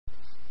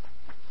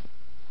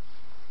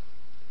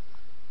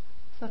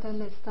So then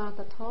let's start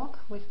the talk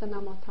with the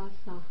Namo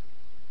Tassa.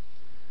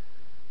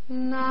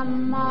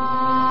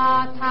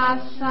 Namo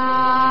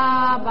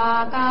Tassa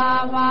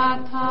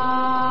Bhagavata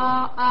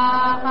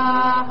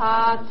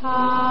Arahato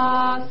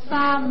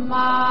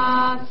Samma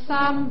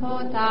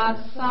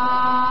Sambuddhassa.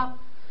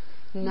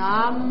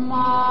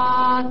 Namo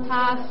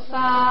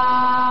Tassa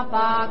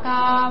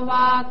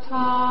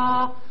Bhagavata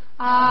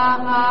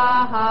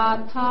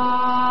Arahato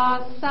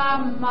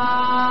Samma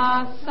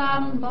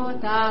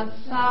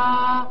Sambuddhassa.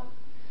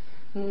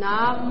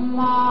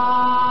 Namo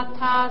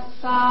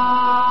Tassa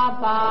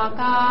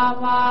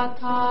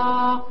Bhagavata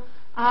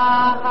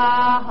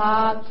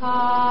Arahato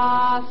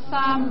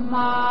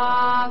Samma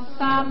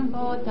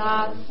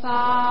Sambuddhassa.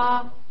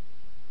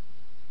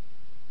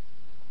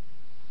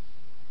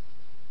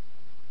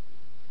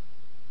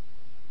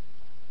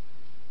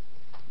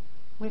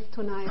 With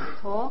tonight's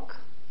talk,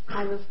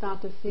 I will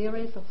start a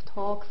series of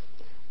talks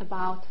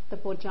about the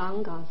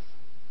Bojjhangas.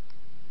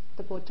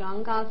 The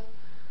Bojjhangas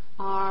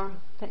are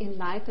the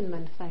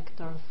enlightenment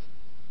factors,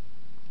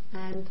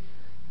 and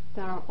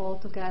there are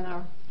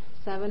altogether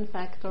 7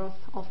 factors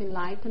of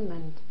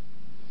enlightenment.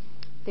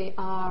 They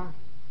are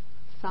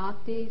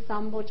Sati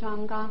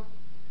Sambojjhanga,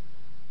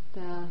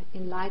 the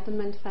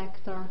enlightenment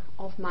factor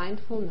of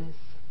mindfulness.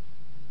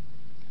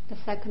 The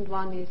second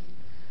one is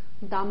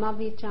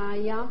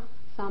Dhammavicaya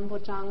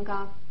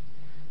Sambojjhanga,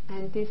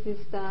 and this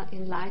is the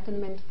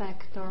enlightenment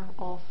factor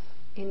of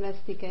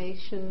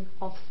investigation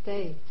of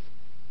states.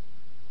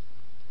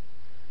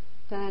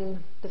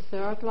 Then the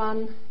third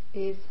one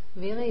is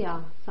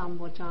Viriya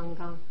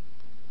Sambojjhanga,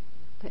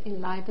 the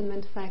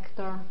enlightenment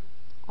factor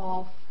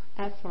of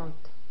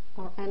effort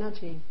or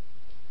energy.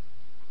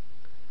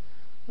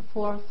 The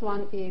fourth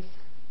one is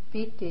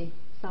Piti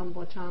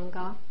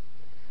Sambojjhanga,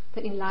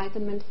 the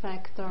enlightenment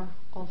factor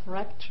of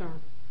rapture.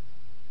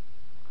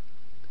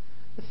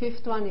 The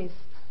fifth one is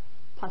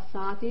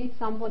Passaddhi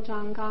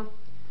Sambojjhanga,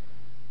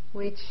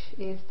 which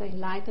is the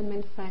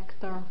enlightenment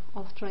factor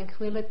of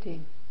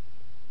tranquility.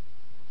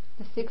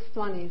 The sixth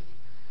one is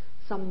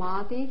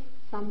Samadhi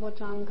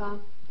Sambojjhanga,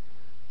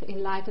 the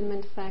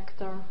enlightenment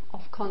factor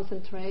of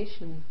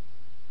concentration.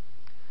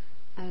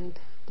 And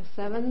the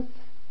seventh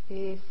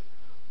is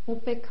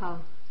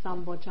Upekkha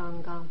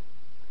Sambojjhanga,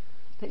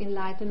 the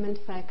enlightenment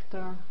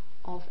factor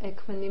of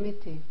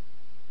equanimity.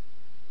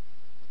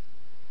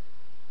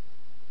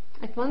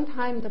 At one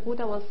time the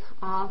Buddha was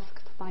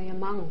asked by a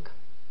monk,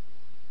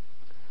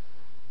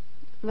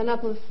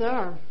 "Venerable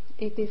Sir,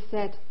 it is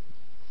said,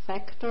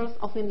 factors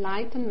of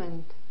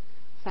enlightenment,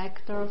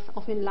 factors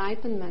of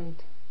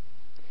enlightenment.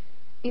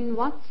 In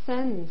what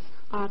sense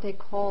are they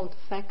called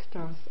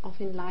factors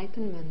of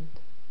enlightenment?"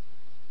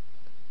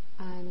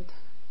 And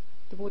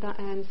the Buddha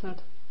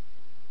answered,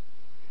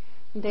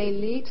 "They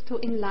lead to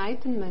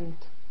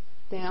enlightenment,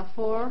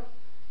 therefore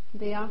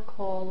they are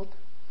called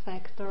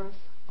factors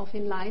of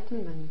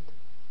enlightenment."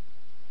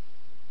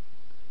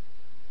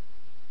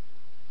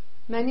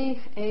 Many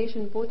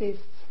Asian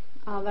Buddhists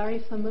are very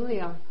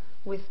familiar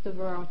with the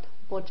word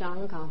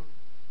Bojjhanga,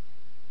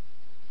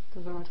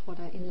 the word for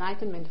the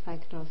enlightenment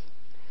factors.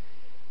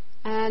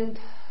 And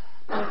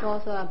there's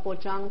also a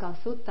Bojjhanga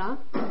Sutta,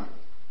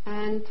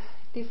 and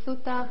this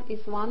sutta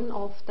is one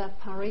of the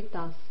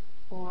Parittas,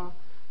 or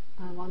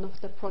one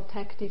of the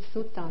protective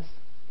suttas.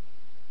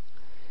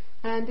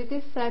 And it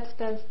is said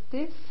that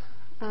this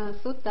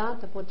sutta,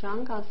 the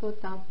Bojjhanga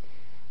Sutta,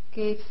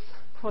 gives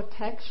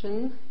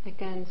protection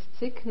against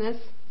sickness,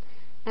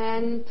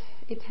 and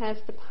it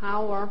has the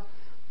power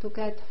to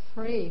get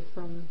free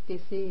from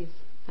disease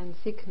and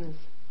sickness.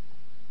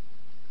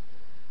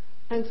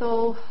 And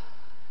so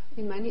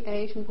in many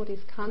Asian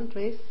Buddhist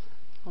countries,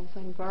 also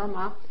in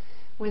Burma,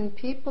 when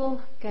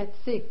people get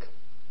sick,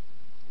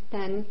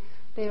 then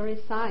they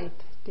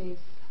recite this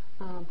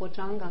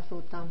Bojjhanga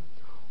Sutta,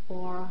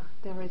 or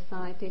they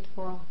recite it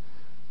for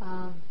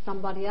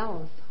somebody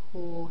else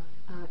who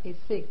is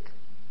sick.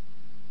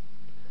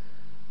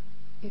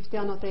 If they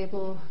are not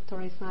able to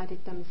recite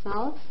it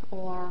themselves,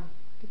 or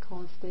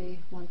because they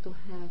want to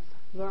have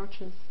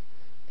virtuous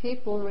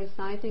people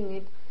reciting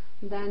it,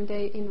 then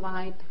they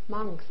invite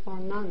monks or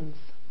nuns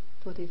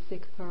to this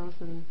sick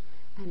person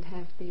and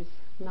have these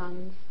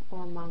nuns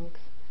or monks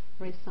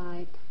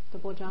recite the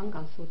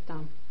Bojjhanga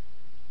Sutta.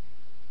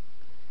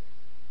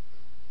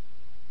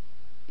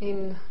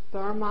 In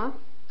Burma,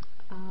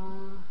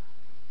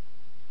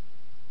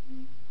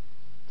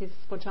 this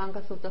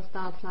Bojjhanga Sutta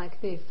starts like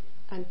this,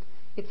 and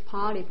it's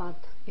Pali,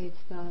 but it's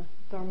the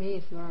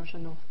Burmese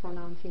version of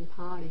pronouncing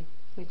Pali,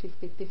 which is a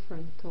bit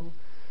different to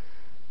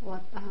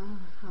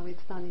how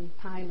it's done in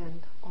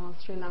Thailand or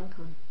Sri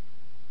Lanka.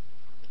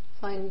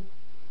 So in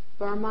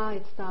Burma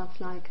it starts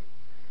like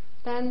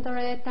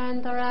Tandare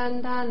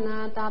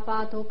Tandarandana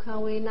Dabadukha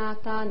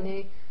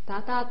Vinatane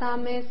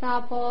Tatatame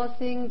Sapo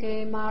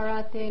Singe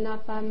Maratena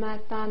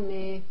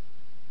Pamatane,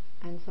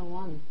 and so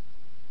on.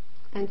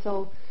 And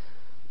so,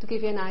 to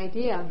give you an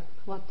idea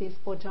what this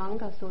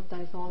Bojjhanga Sutta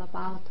is all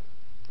about,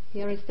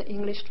 here is the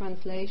English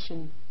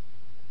translation.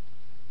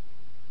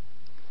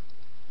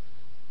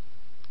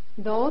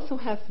 Those who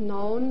have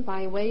known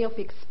by way of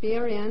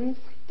experience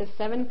the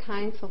 7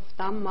 kinds of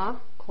Dhamma,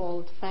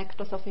 called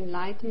factors of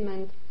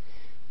enlightenment,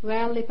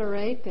 were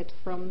liberated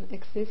from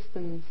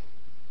existence.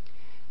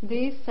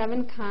 These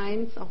 7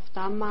 kinds of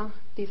Dhamma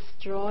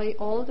destroy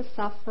all the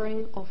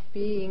suffering of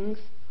beings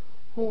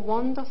who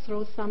wander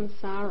through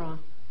samsara,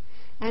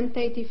 and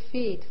they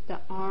defeat the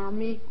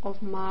army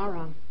of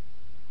Mara.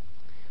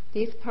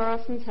 These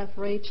persons have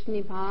reached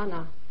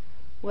Nibbana,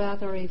 where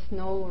there is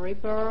no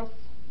rebirth,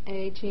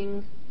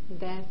 aging,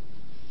 death,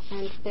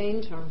 and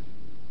danger.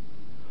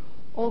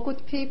 O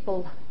good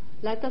people,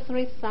 let us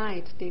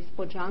recite this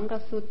Bojjhanga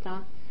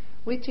Sutta,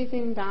 which is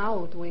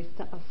endowed with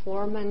the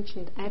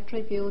aforementioned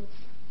attributes,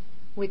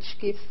 which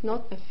gives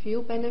not a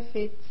few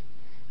benefits,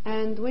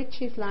 and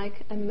which is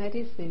like a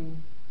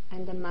medicine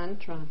and a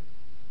mantra.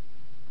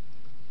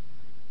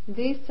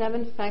 These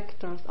 7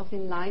 factors of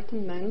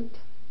enlightenment,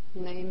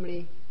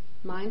 namely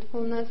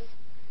mindfulness,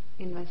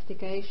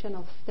 investigation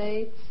of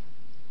states,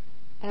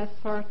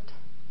 effort,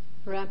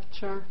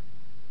 rapture,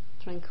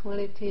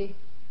 tranquility,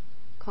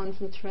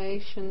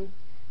 concentration,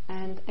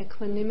 and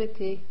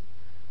equanimity,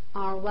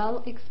 are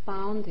well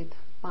expounded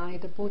by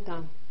the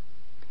Buddha.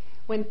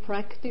 When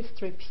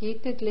practiced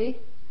repeatedly,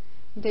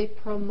 they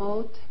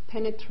promote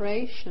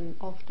penetration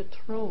of the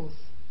truth,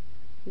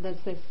 the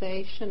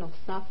cessation of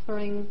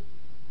suffering,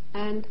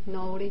 and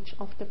knowledge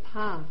of the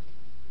path.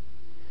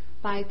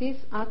 By this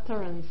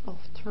utterance of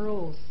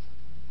truth,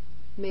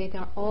 may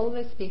there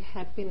always be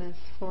happiness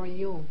for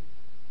you.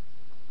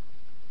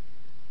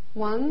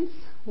 Once,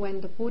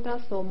 when the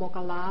Buddha saw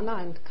Moggallana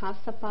and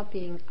Kassapa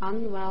being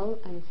unwell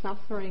and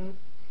suffering,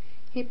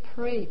 he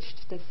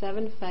preached the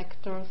 7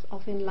 factors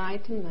of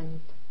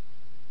enlightenment.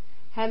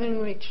 Having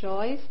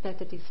rejoiced at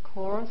the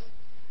discourse,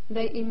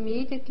 they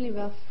immediately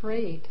were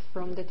freed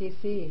from the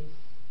disease.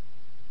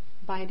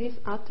 By this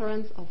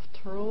utterance of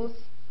truth,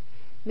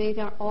 may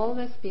there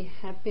always be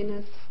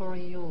happiness for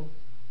you.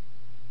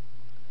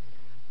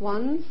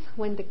 Once,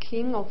 when the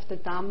king of the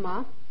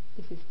Dhamma,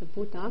 this is the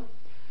Buddha,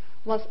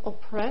 was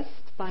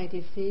oppressed by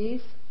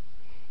disease,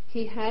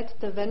 he had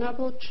the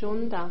Venerable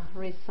Chunda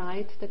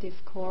recite the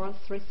discourse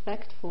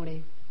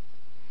respectfully.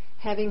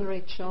 Having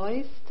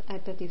rejoiced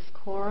at the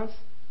discourse,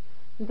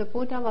 the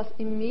Buddha was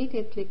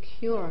immediately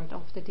cured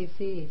of the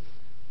disease.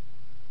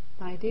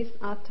 By this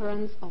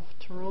utterance of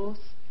truth,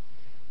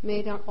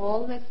 may there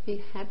always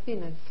be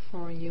happiness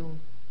for you.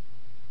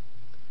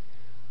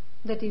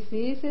 The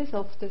diseases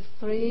of the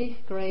 3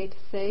 great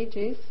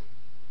sages,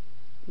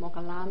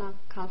 Moggallana,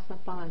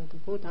 Kassapa, and the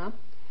Buddha,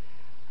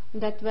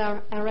 that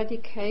were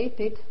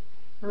eradicated,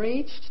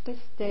 reached the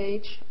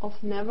stage of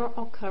never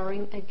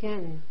occurring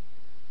again,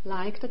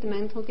 like the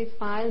mental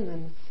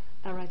defilements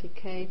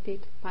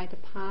eradicated by the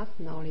path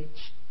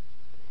knowledge.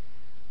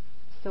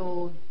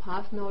 So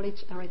path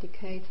knowledge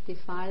eradicates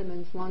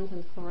defilements once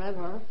and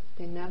forever,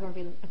 they never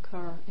will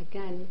occur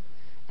again,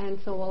 and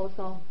so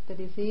also the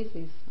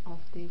diseases of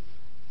these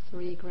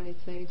 3 great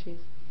sages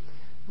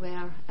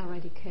were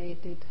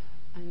eradicated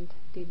and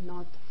did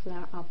not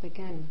flare up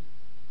again.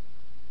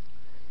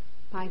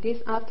 By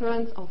this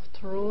utterance of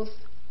truth,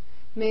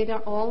 may there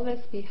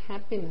always be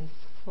happiness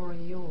for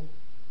you.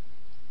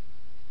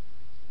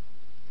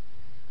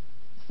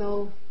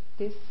 So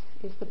this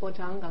is the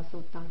Bojjhanga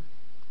Sutta,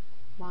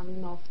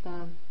 one of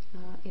the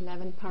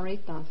 11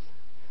 Paritas,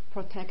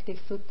 protective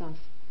suttas,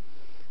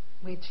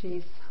 which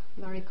is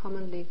very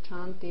commonly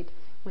chanted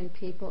when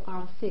people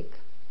are sick.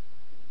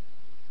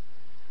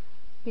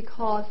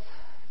 Because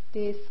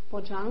these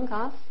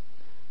Bojjhangas,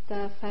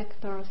 the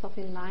factors of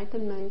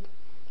enlightenment,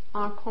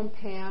 are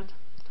compared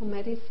to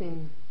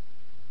medicine.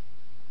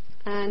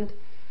 And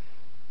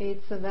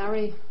it's a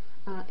very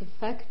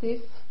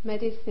effective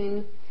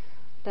medicine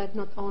that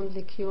not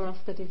only cures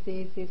the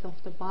diseases of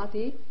the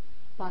body,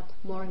 but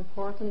more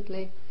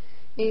importantly,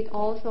 it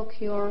also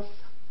cures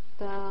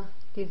the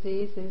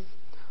diseases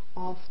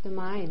of the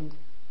mind.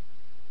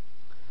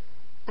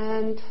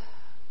 And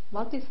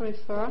what is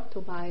referred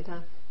to by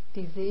the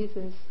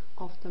diseases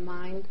of the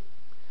mind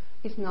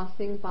is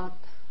nothing but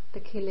the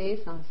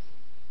kilesas,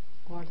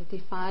 or the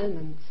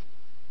defilements.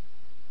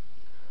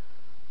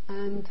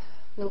 And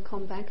we'll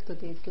come back to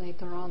this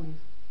later on.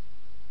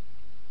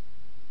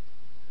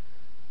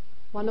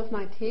 One of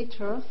my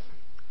teachers,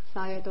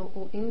 Sayadaw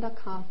U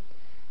Indaka,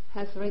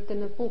 has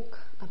written a book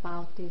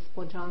about these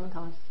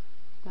Bojjhangas,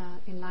 the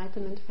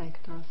enlightenment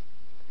factors.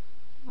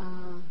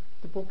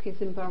 The book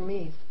is in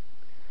Burmese.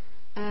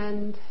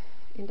 And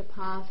in the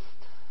past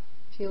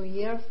few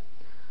years,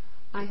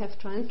 I have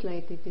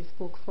translated this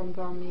book from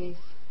Burmese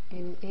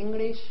in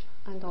English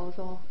and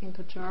also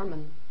into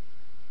German.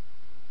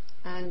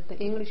 And the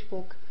English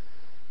book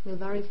will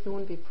very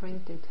soon be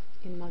printed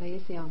in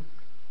Malaysia.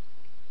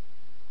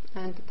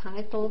 And the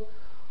title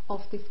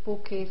of this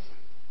book is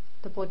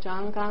The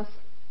Bojjhangas,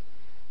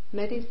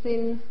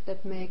 Medicine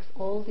that Makes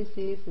All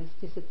Diseases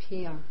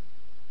Disappear.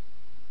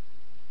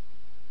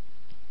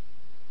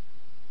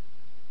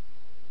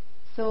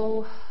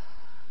 So,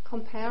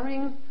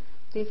 comparing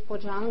these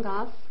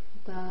Bojjhangas,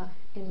 the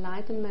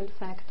enlightenment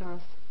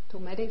factors, to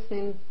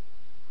medicine,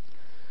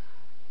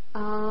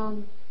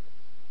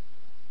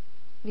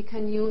 we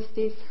can use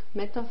this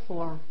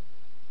metaphor.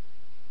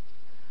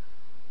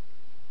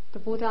 The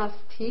Buddha's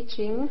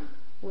teaching,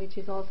 which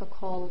is also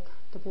called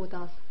the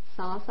Buddha's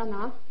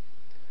sasana.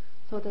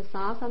 So the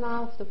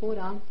sasana of the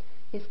Buddha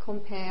is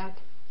compared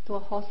to a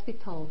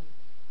hospital.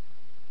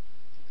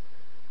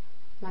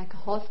 Like a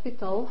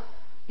hospital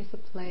is a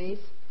place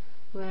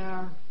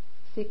where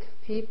sick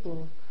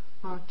people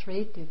are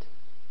treated.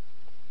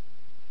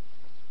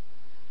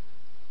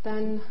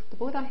 Then the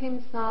Buddha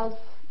himself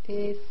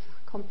is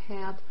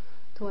compared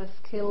to a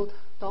skilled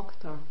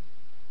doctor.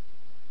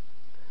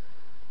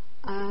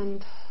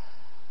 And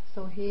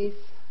so he's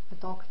a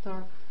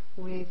doctor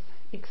with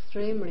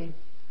extremely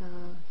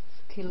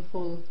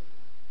skillful,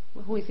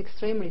 who is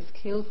extremely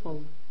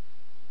skillful.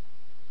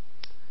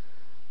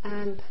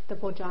 And the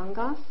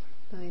Bojjhangas,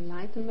 the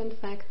enlightenment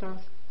factors,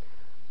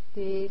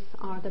 these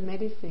are the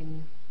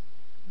medicine,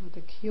 or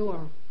the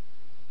cure.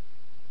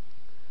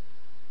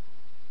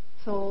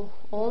 So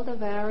all the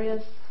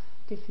various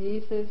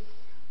diseases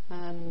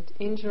and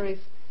injuries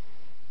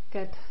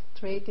get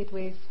treated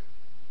with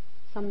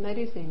some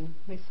medicine,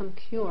 with some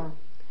cure.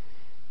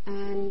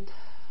 And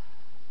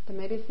the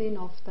medicine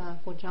of the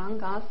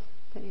Bojjhangas,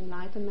 the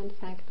enlightenment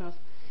factors,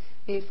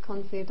 is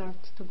considered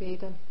to be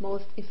the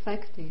most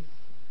effective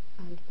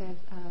and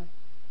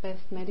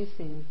best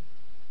medicine.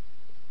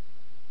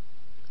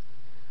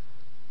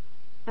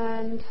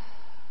 And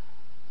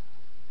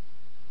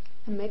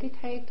the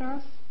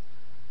meditators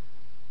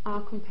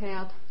are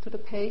compared to the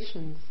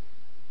patients,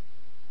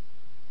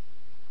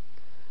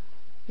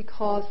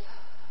 because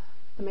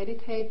the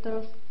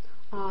meditators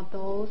are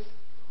those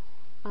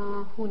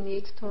who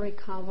need to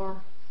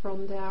recover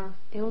from their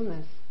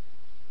illness.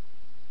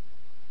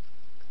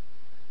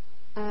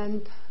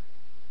 And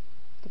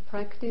the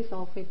practice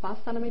of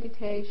Vipassana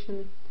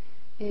meditation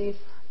is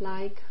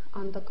like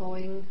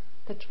undergoing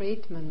the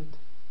treatment.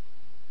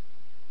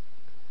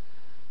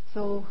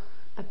 So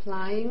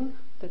applying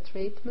the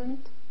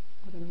treatment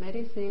or the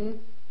medicine,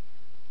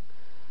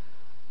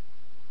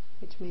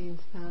 which means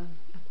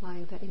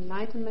applying the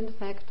enlightenment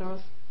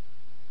factors,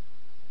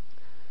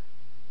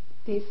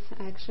 this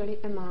actually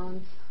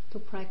amounts to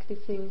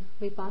practicing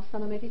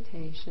Vipassana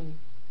meditation.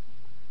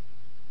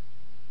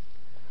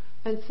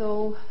 And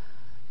so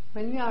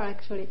when we are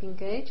actually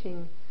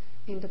engaging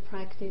in the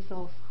practice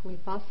of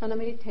Vipassana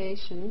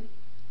meditation,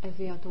 as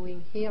we are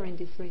doing here in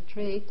this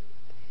retreat,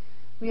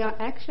 we are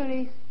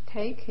actually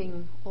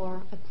taking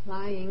or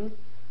applying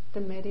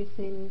the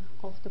medicine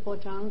of the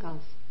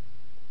Bojjhangas.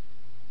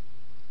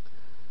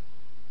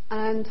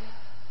 And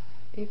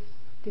if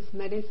this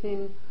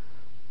medicine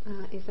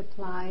is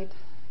applied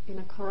in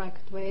a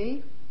correct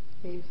way,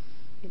 if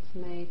it's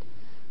made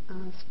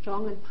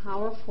strong and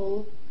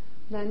powerful,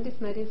 then this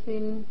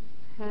medicine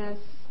has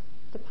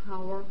the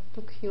power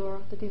to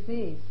cure the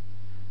disease,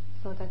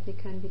 so that we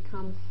can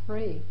become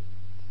free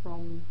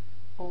from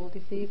all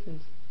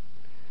diseases.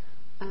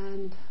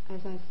 And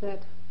as I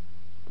said,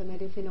 the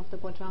medicine of the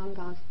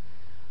Bojjhangas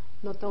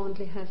not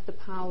only has the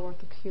power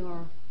to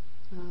cure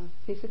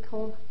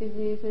physical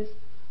diseases,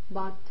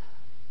 but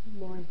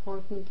more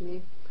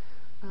importantly,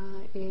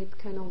 it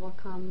can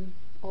overcome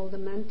all the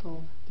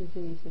mental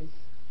diseases,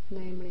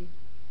 namely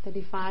the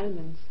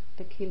defilements,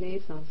 the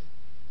kilesas.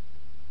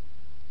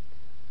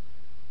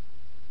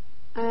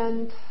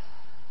 And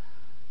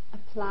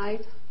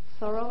applied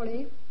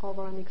thoroughly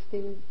over an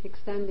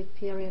extended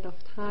period of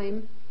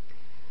time,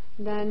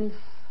 then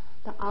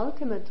the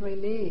ultimate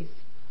relief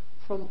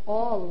from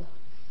all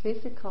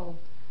physical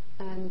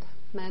and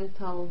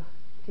mental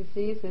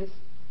diseases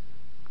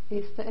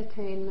is the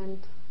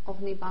attainment of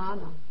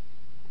Nibbana,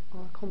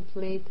 or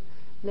complete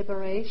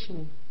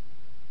liberation.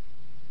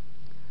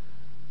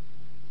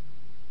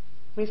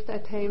 With the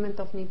attainment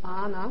of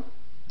Nibbana,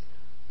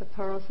 the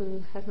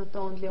person has not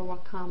only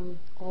overcome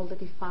all the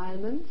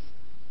defilements,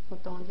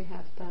 not only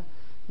have the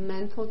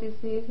mental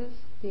diseases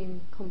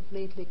been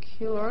completely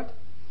cured,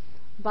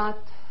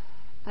 but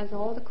as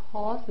all the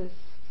causes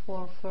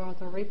for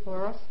further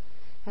rebirth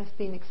has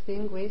been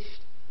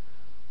extinguished,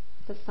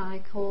 the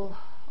cycle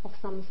of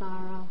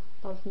samsara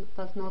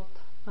does not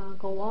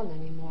go on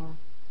anymore.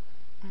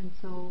 And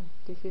so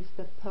this is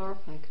the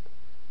perfect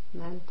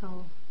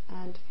mental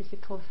and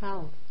physical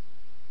health.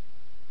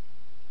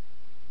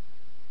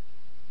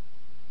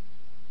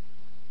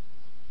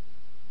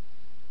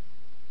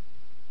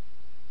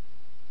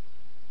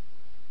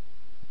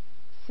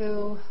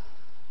 So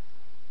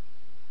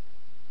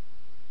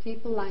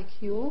people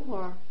like you who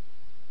are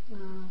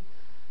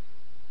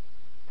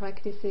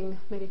practicing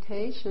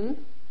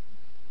meditation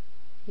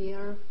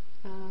here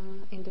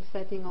in the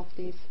setting of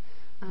this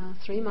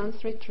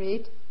 3-month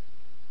retreat,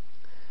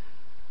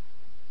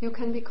 you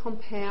can be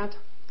compared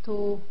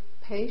to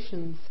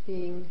patients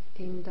being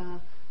in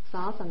the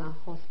Sasana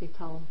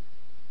hospital.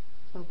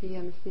 So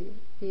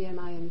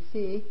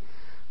BMIMC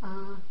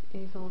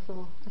is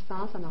also a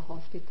Sasana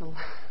hospital.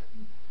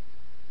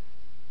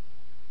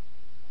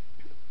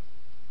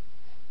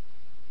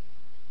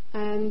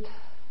 And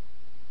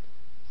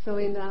so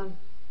in the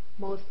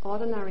most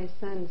ordinary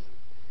sense,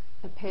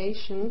 a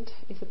patient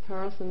is a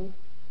person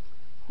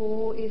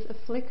who is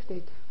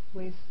afflicted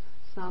with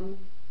some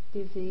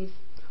disease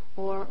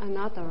or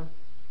another.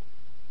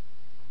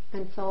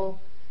 And so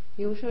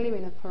usually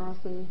when a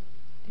person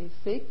is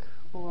sick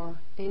or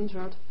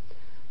injured,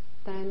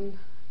 then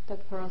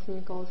that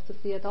person goes to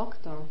see a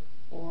doctor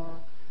or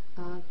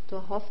to a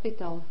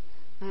hospital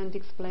and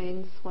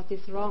explains what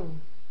is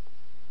wrong.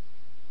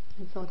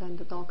 And so then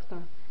the doctor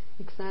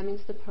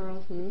examines the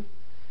person,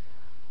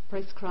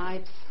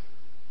 prescribes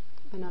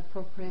an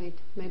appropriate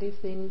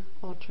medicine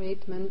or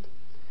treatment,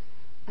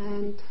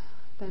 and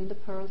then the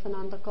person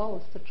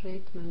undergoes the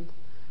treatment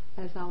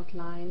as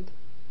outlined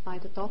by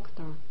the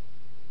doctor.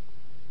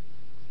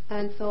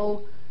 And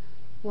so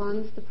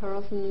once the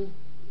person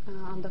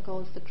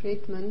undergoes the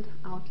treatment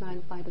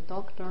outlined by the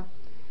doctor,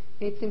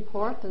 it's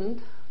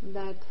important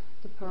that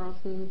the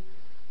person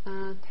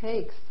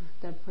takes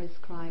the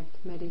prescribed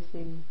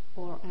medicine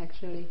or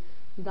actually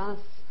does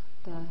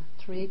the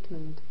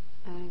treatment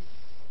as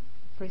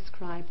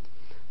prescribed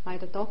by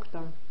the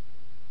doctor.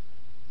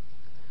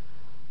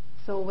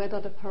 So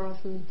whether the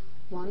person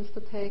wants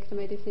to take the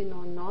medicine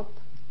or not,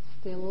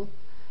 still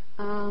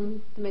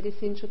the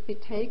medicine should be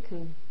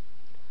taken.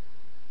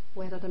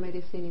 Whether the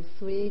medicine is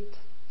sweet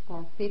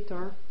or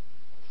bitter,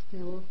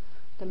 still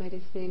the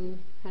medicine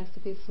has to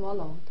be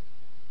swallowed.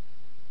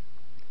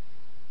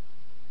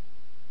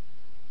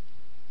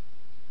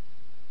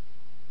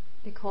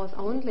 Because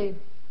only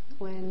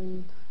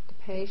when the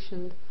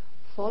patient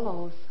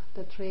follows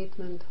the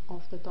treatment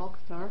of the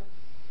doctor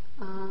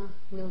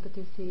will the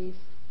disease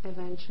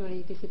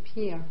eventually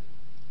disappear.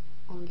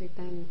 Only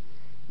then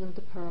will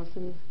the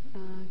person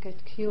get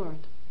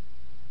cured.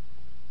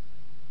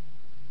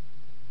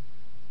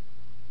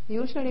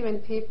 Usually when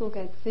people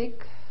get sick,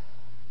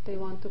 they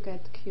want to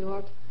get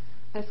cured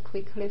as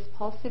quickly as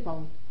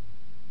possible.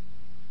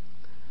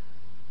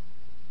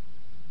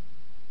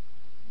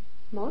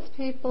 Most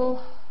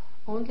people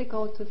only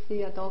go to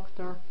see a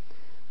doctor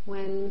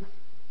when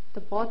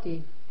the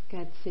body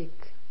gets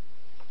sick,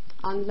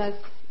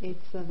 unless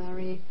it's a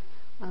very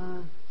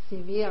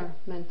severe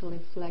mental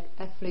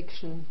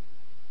affliction,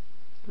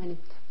 when it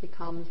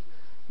becomes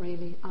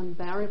really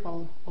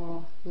unbearable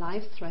or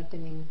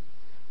life-threatening,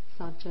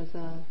 such as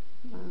a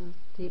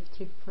deep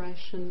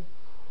depression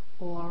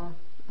or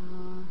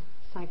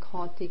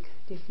psychotic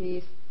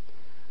disease.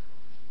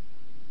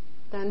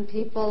 Then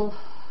people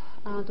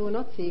do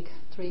not seek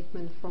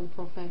treatment from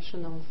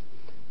professionals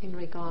in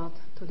regard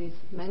to this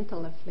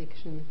mental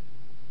affliction,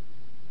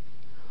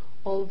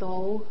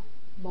 although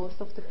most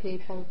of the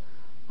people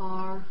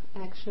are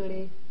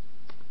actually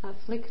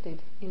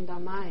afflicted in their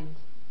mind.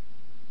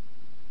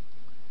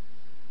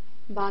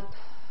 But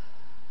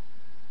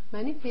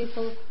many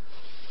people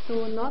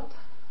do not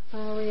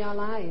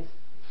realize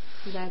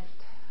that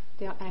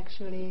they are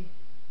actually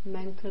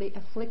mentally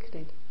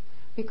afflicted,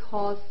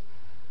 because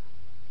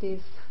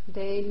these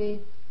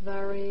daily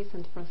worries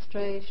and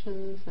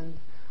frustrations and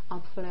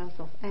upflares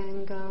of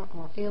anger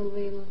or ill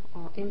will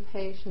or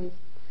impatience,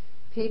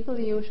 people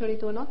usually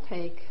do not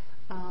take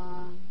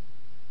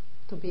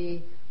to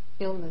be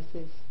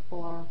illnesses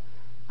or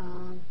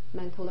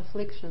mental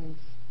afflictions,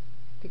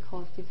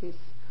 because this is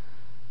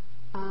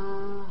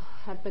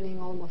happening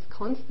almost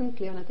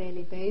constantly on a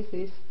daily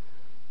basis.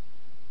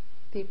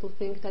 People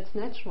think that's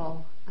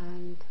natural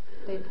and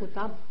they put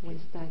up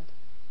with that.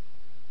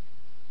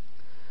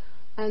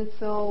 And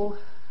so,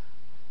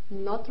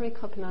 not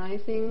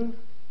recognizing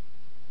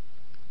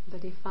the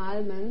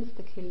defilements,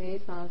 the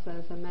kilesas,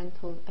 as a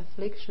mental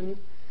affliction,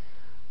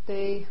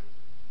 they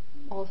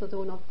also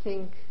do not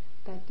think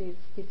that these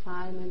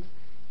defilements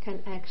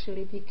can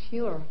actually be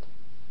cured.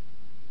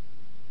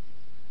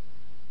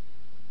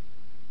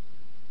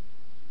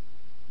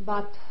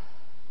 But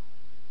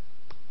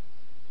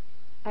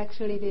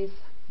actually these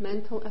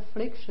mental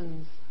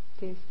afflictions,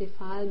 these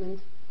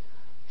defilements,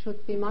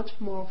 should be much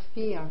more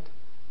feared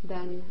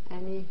than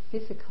any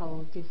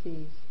physical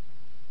disease.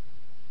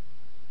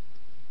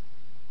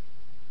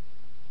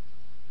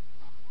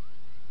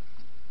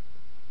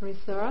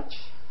 Research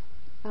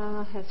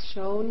has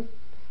shown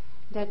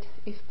that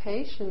if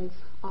patients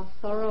are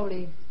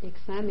thoroughly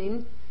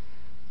examined,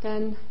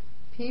 then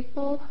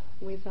people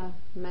with a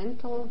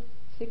mental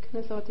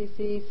sickness or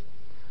disease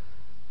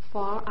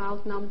far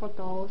outnumber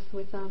those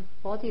with a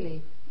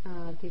bodily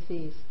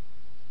disease.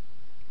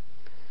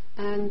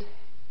 And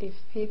if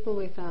people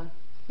with a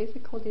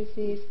physical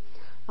disease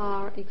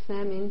are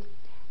examined,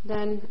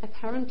 then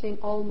apparently in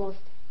almost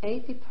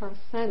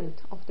 80%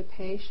 of the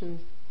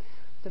patients,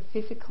 the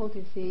physical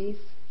disease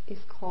is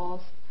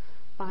caused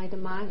by the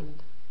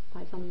mind,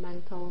 by some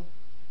mental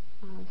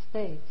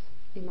states,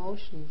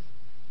 emotions.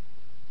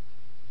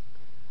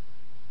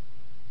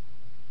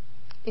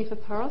 If a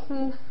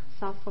person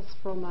suffers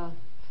from a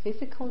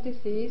physical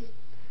disease,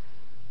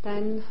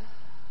 then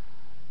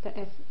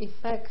the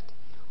effect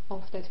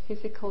of that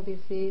physical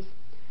disease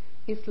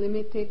is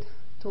limited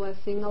to a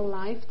single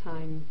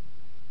lifetime.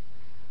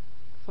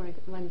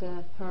 When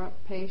the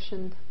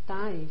patient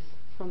dies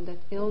from that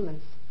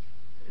illness.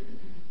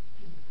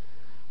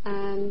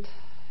 And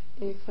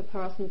if a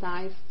person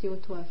dies due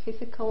to a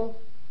physical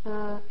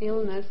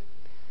illness,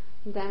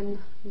 then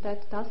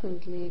that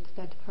doesn't lead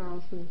that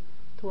person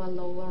to a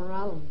lower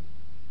realm.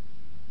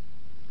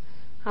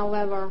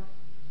 However,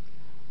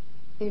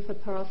 if a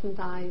person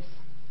dies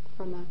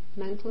from a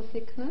mental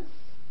sickness,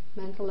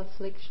 mental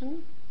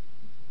affliction,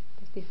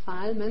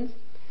 defilement,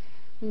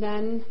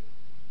 then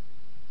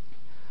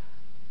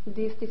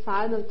this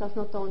defilement does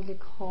not only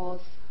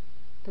cause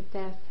the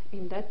death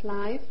in that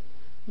life,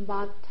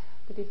 but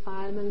the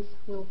defilements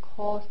will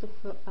cause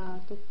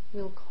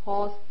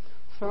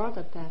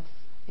further deaths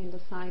in the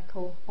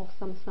cycle of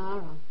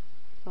samsara.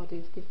 So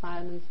these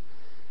defilements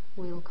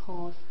will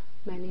cause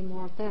many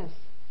more deaths.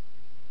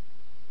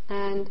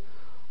 And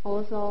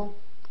also,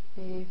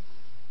 if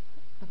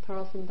a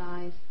person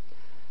dies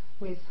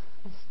with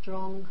a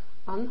strong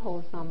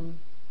unwholesome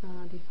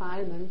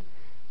defilement,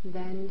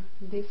 then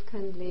this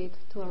can lead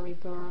to a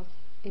rebirth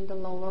in the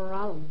lower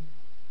realm.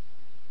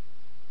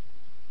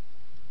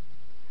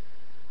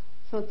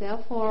 So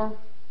therefore,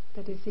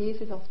 the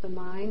diseases of the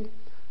mind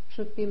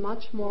should be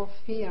much more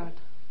feared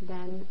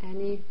than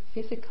any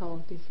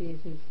physical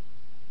diseases.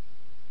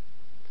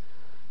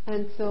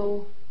 And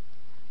so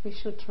we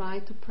should try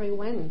to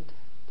prevent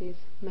these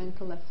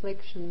mental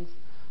afflictions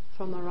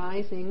from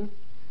arising,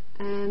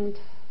 and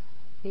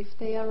if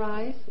they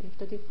arise, if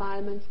the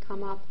defilements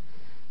come up,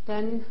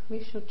 then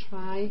we should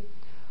try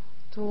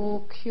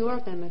to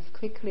cure them as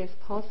quickly as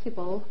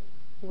possible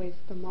with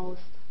the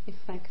most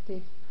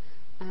effective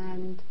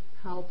and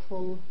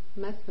helpful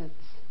methods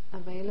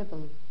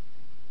available.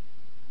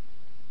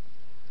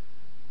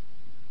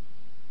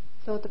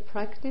 So the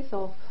practice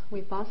of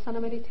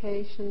Vipassana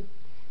meditation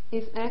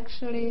is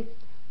actually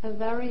a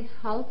very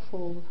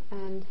helpful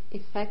and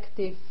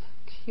effective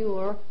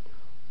cure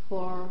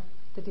for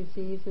the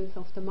diseases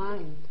of the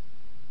mind,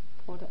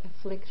 for the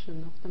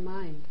affliction of the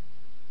mind.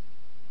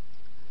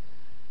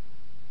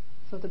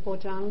 So the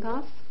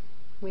Bojjhangas,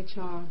 which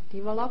are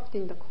developed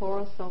in the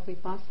course of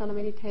Vipassana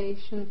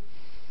meditation,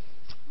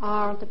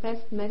 are the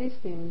best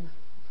medicine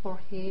for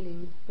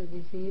healing the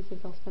diseases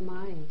of the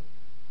mind.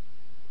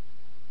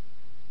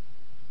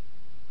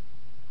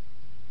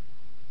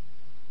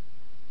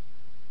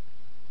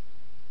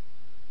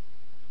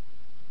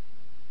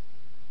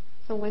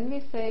 So when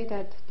we say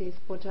that these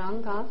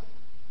Bojjhangas,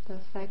 the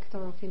factor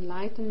of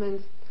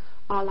enlightenment,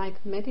 are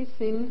like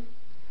medicine,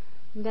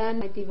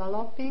 then by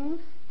developing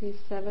these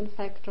 7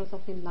 factors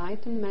of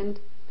enlightenment,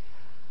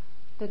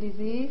 the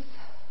disease,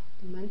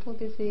 the mental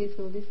disease,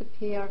 will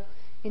disappear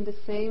in the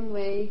same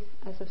way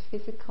as a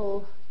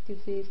physical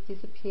disease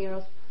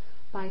disappears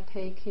by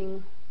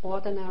taking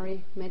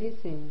ordinary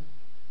medicine.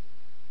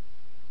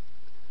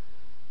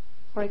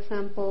 For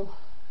example,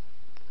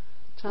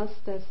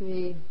 just as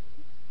we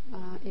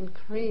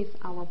increase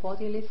our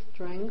bodily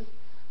strength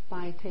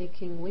by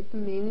taking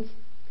vitamins,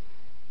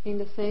 in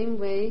the same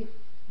way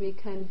we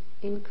can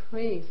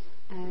increase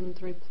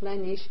and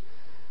replenish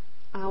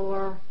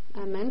our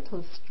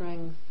mental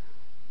strength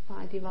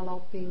by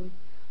developing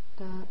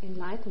the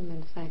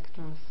enlightenment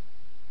factors.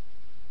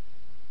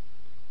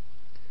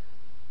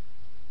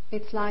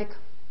 It's like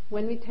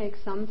when we take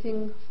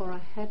something for a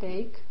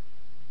headache,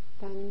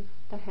 then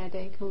the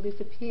headache will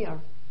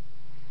disappear.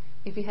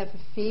 If we have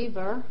a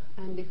fever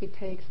and if we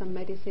take some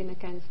medicine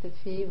against the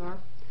fever,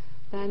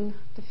 then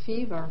the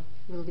fever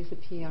will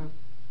disappear.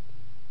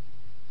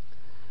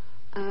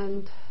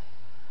 And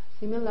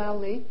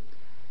similarly,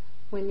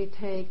 when we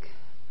take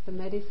the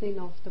medicine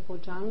of the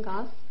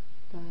Bojjhangas,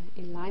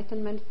 the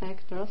enlightenment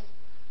factors,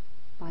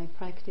 by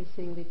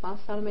practicing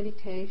Vipassana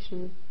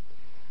meditation,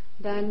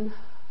 then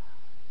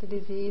the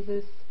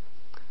diseases,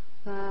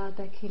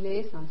 the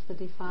kilesas, the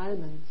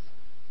defilements,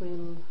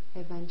 will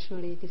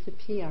eventually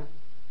disappear.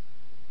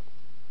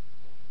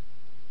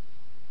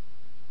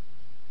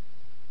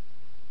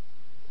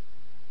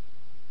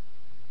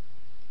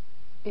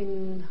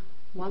 In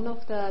one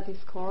of the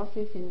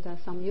discourses in the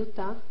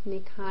Samyutta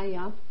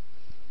Nikaya,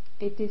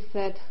 it is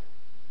said,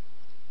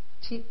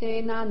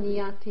 Chitena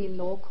niyati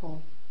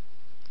loko,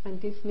 and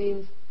this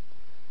means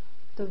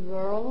the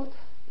world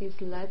is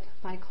led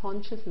by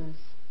consciousness,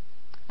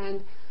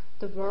 and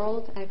the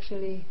world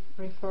actually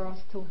refers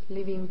to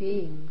living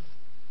beings.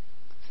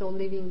 So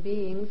living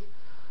beings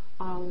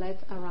are led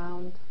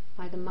around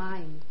by the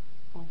mind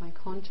or by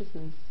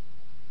consciousness.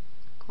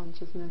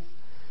 Consciousness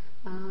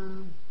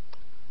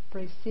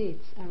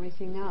precedes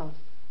everything else.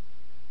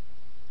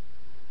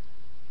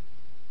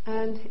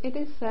 And it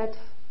is said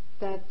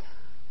that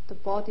the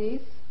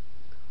bodies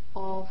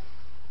of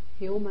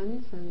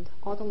humans and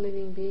other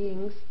living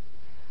beings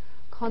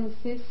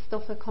consist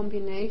of a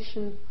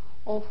combination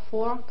of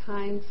 4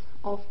 kinds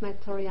of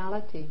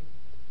materiality.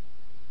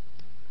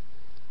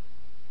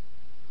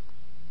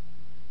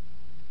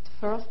 The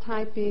first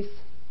type is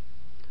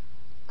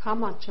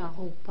kamacha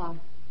rupa,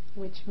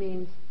 which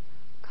means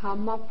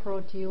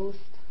karma-produced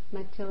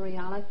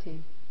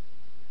materiality.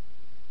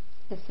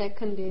 The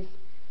second is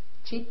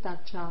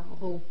chittacha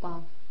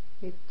rupa,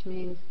 which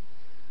means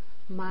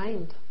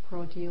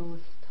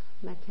mind-produced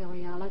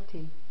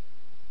materiality.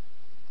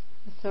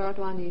 The third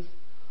one is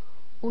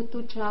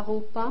Uttuja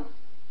Rupa,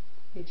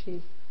 which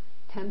is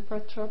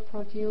temperature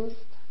produced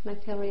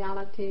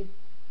materiality.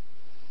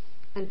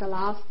 And the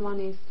last one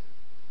is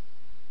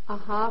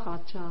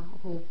Aharaja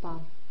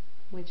Rupa,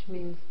 which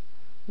means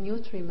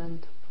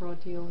nutriment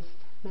produced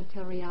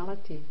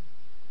materiality.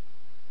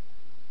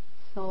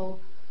 So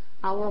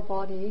our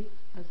body,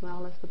 as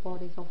well as the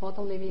bodies of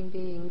other living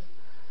beings,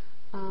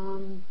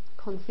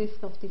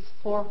 consist of these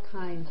four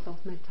kinds of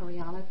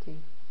materiality.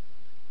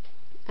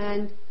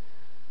 And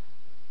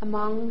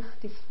among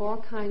these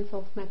four kinds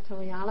of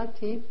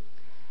materiality,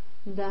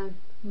 the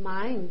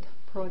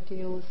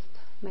mind-produced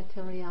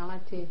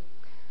materiality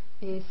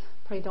is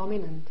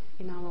predominant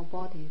in our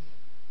bodies.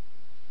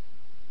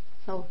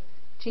 So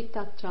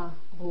Chittaja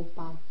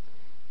Rupa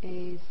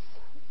is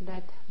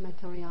that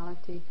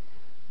materiality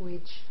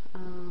which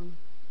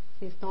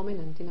is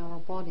dominant in our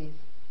bodies.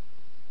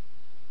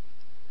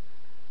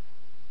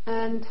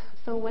 And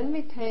so when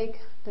we take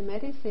the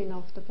medicine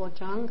of the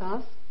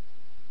Bojjhangas,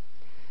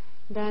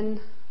 then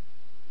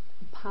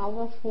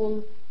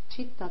powerful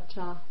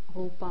Chittaja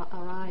Rupa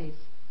arise,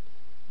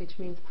 which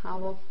means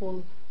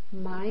powerful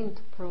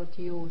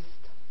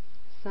mind-produced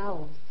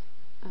cells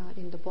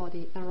in the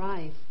body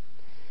arise.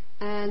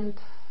 And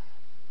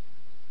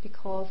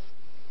because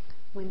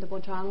when the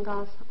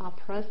Bojjhangas are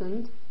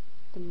present,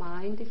 the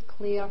mind is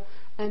clear,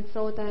 and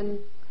so then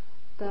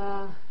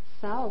the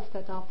cells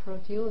that are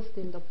produced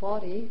in the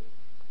body,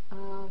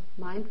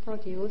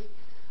 mind-produced,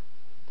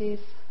 this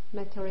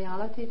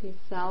materiality, these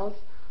cells,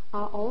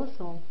 are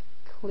also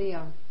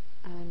clear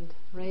and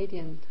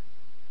radiant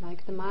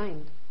like the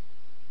mind.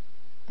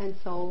 And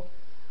so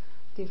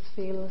this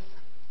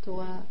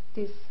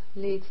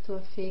leads to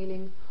a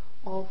feeling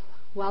of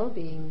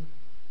well-being.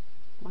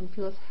 One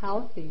feels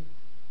healthy.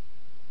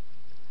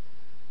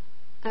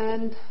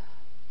 And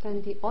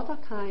then the other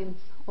kinds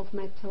of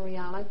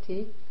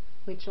materiality,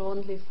 which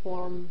only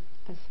form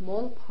a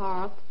small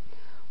part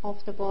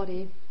of the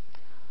body,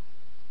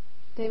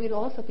 they will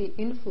also be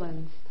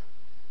influenced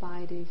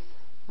by this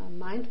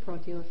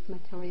mind-produced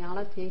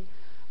materiality,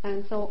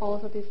 and so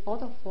also these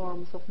other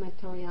forms of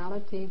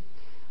materiality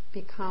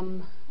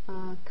become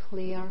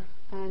clear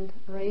and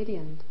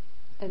radiant,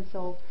 and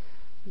so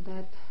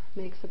that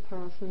makes a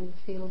person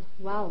feel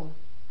well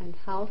and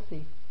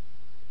healthy.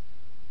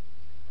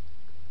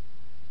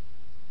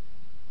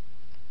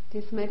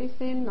 This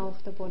medicine of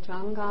the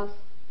Bojjhangas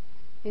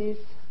is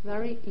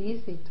very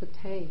easy to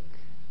take,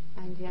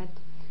 and yet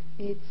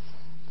it's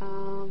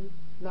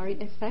very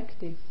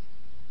effective,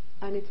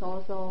 and it's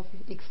also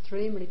of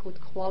extremely good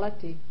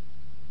quality.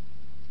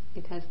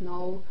 It has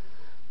no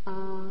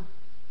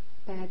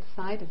bad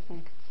side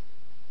effects.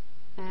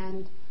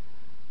 And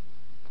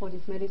for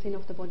this medicine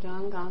of the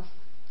Bojjhangas,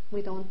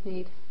 we don't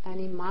need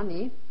any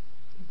money.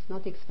 It's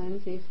not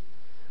expensive,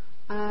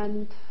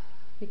 and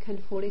we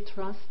can fully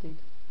trust it.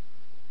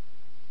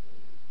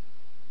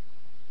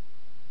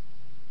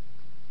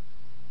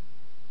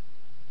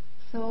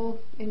 So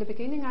in the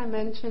beginning I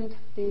mentioned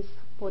this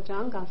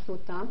Bojjhanga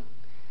Sutta,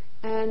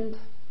 and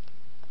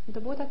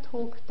the Buddha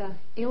took the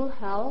ill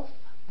health,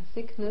 a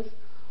sickness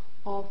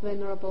of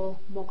Venerable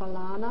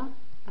Moggallana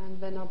and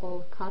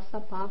Venerable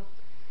Kassapa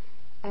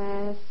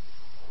as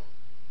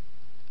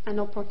an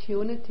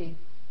opportunity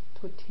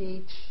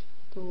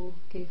to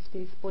give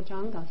this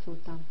Bojjhanga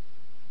Sutta.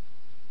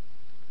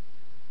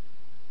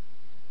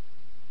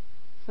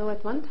 So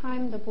at one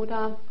time the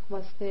Buddha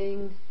was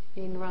staying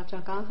in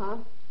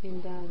Rajagaha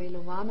in the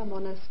Veluvana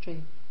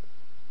monastery,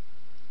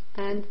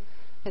 and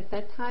at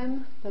that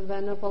time the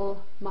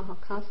Venerable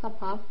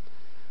Mahakassapa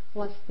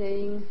was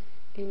staying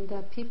in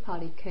the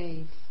Pipali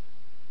caves,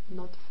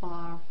 not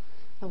far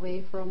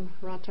away from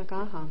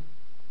Rajagaha.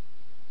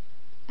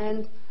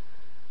 And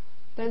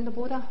then the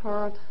Buddha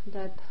heard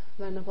that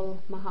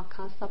Venerable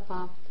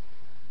Mahakassapa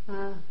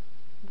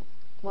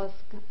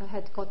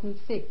had gotten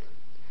sick,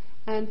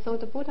 and so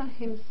the Buddha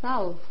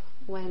himself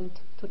went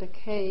to the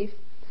cave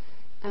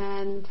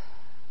and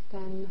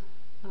then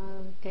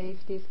gave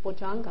this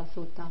Bojjhanga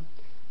Sutta,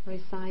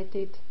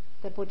 recited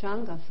the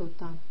Bojjhanga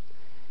Sutta.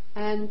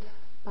 And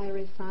by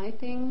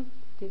reciting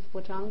this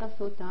Bojjhanga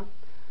Sutta,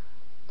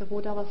 the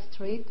Buddha was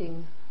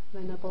treating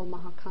Venerable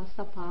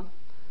Mahakassapa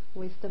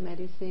with the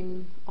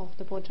medicine of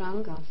the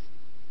Bojjhangas.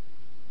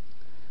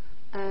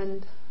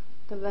 And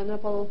the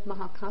Venerable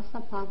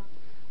Mahakassapa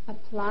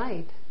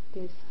applied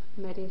this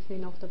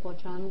medicine of the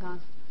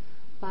Bojjhangas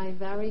by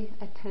very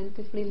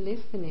attentively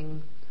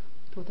listening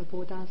to the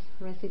Buddha's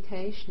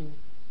recitation.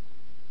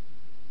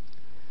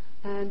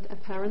 And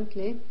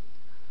apparently,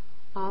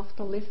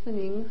 after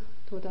listening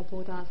to the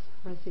Buddha's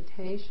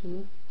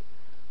recitation,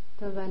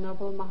 the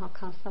Venerable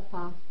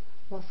Mahakassapa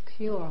was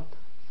cured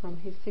from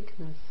his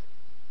sickness.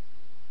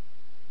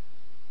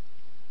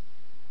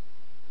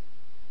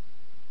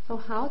 So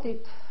how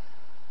did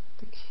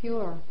the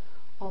cure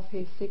of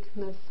his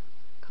sickness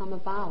come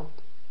about?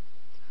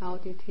 How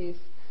did his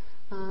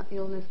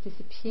illness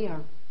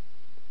disappear?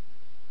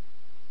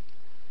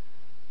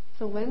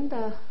 So when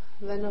the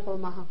Venerable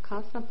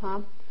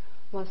Mahakassapa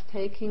was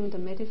taking the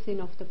medicine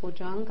of the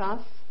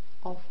Bojjhangas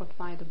offered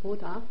by the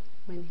Buddha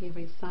when he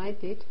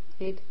recited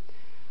it,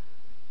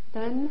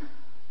 then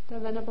the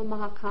Venerable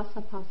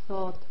Mahakassapa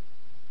thought,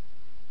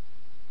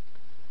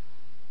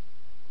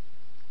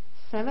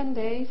 7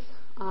 days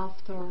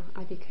after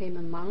I became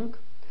a monk,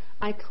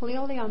 I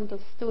clearly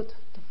understood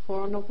the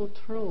Four Noble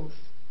Truths,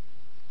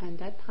 and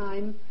that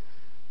time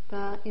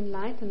the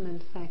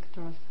enlightenment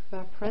factors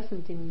were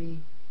present in me.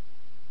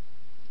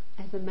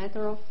 As a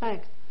matter of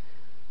fact,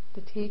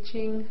 the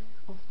teaching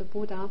of the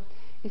Buddha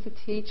is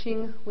a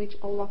teaching which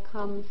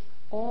overcomes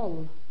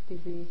all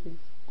diseases,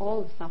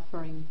 all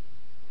suffering.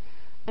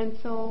 And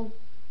so,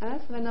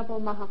 as Venerable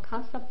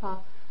Mahakassapa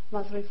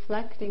was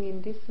reflecting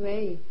in this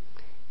way,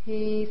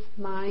 his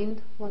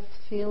mind was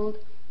filled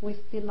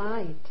with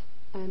delight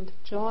and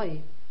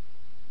joy,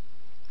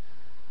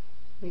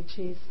 which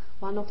is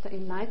one of the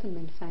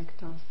enlightenment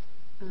factors,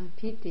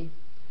 piti.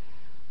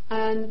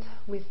 And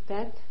with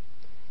that,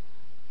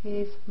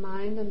 his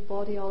mind and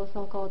body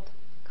also got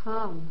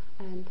calm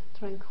and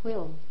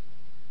tranquil.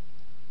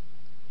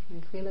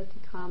 Tranquility,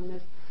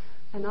 calmness,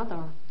 and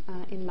other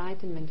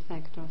enlightenment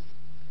factors.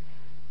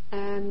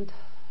 And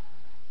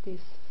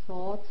these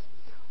thoughts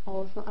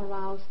also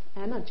aroused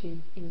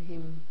energy in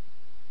him,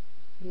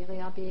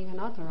 Ariya being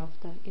another of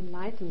the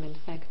enlightenment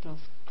factors.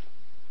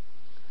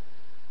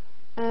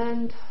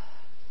 And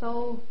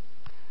so,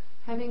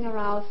 having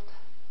aroused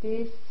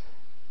this,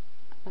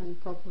 and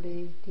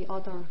probably the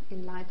other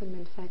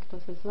enlightenment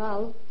factors as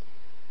well,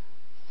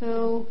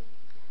 so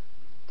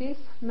these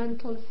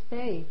mental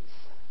states,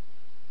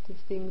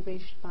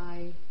 distinguished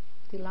by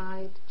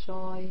delight,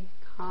 joy,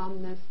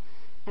 calmness,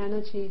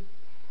 energy,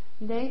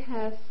 they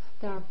have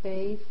their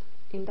base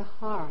in the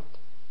heart.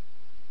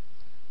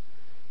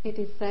 It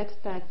is said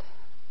that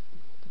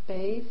the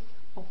base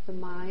of the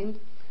mind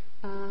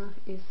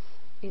is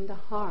in the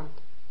heart.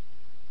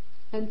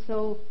 And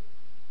so,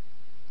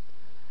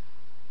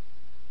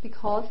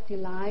 because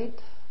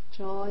delight,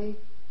 joy,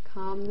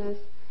 calmness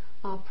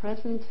are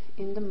present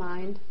in the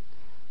mind,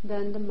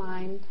 then the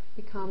mind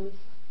becomes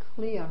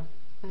clear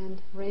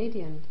and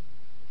radiant.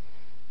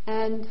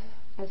 And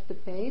as the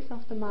base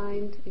of the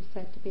mind is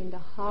said to be in the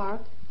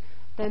heart,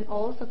 then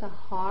also the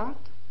heart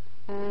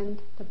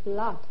and the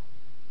blood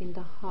in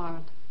the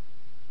heart,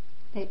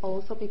 they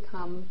also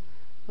become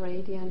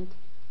radiant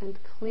and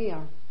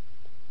clear.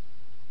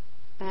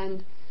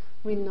 And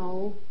we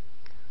know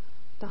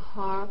the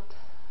heart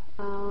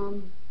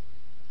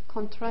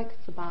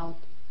contracts about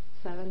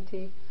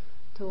 70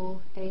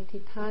 to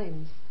 80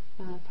 times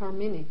per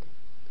minute.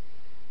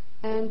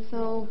 And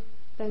so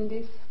then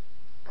this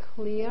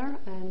clear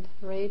and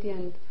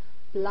radiant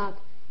blood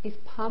is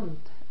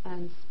pumped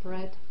and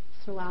spread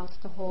throughout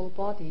the whole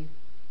body.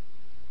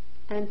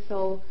 And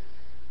so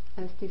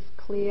as this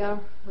clear,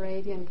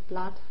 radiant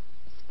blood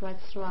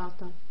spreads throughout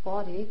the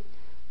body,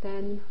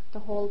 then the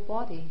whole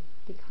body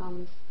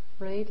becomes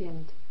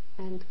radiant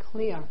and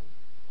clear.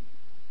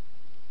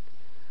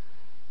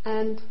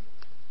 And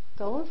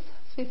those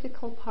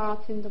physical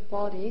parts in the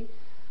body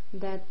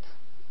that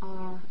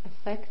are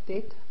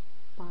affected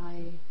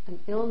by an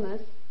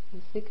illness,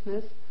 a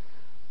sickness,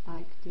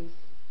 like this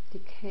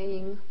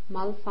decaying,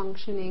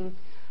 malfunctioning,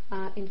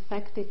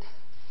 infected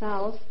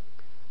cells,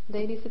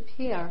 they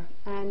disappear,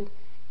 and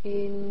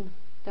in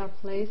their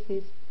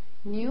places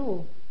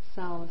new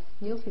cells,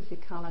 new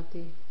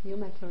physicality, new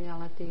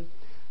materiality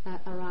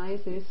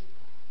arises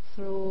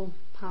through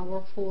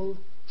powerful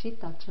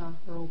citta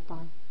rupa,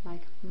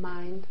 like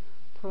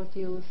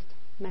mind-produced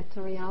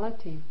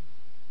materiality.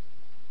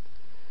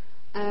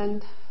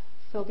 And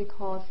so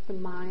because the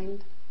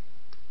mind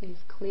is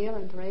clear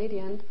and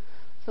radiant,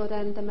 so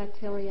then the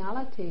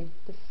materiality,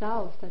 the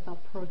cells that are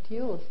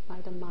produced by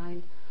the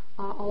mind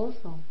are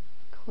also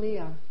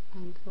clear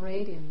and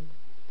radiant,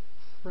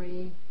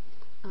 free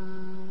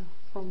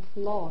from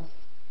flaws,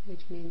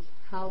 which means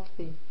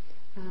healthy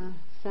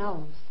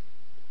cells.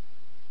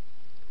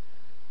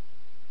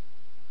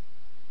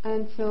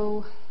 And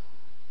so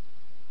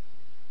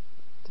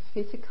the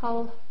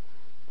physical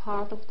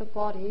part of the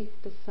body,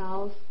 the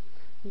cells,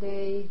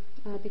 they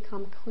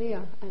become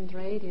clear and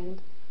radiant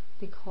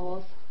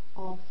because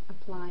of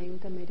applying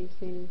the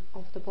medicine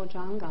of the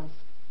Bojjhangas.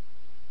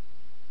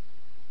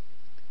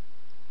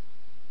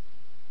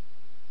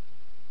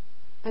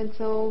 And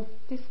so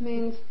this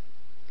means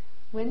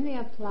when we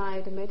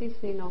apply the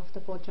medicine of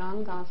the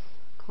Bojjhangas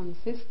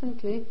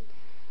consistently,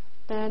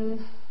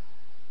 then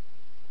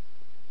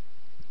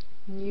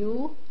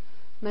new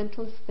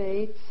mental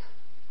states,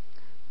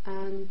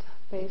 and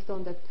based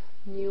on that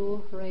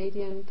new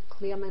radiant,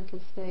 clear mental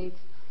states,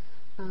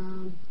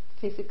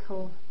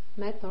 physical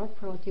matter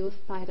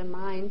produced by the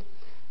mind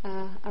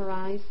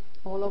arise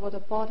all over the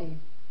body.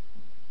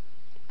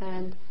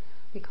 And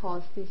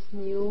because these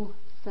new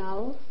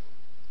cells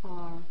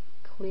are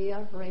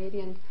clear,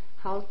 radiant,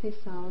 healthy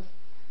cells,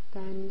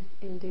 then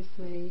in this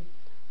way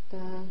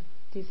the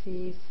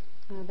disease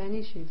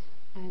vanishes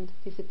and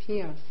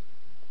disappears.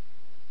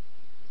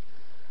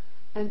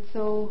 And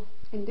so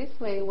in this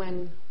way,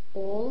 when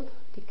old,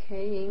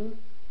 decaying,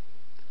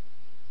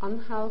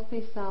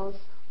 unhealthy cells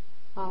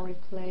are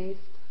replaced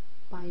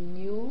by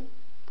new,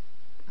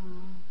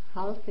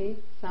 healthy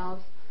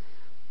cells,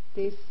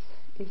 this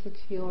is a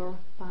cure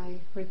by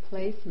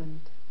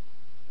replacement.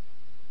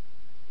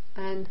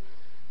 And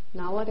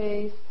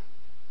nowadays,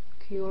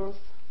 cures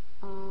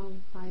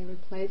by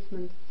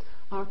replacement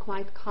are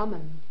quite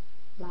common.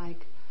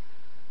 Like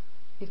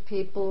if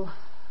people,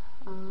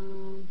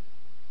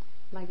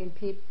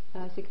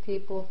 sick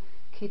people,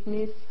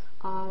 kidneys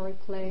are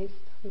replaced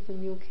with a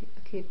new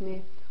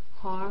kidney,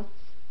 hearts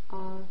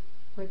are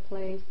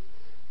replaced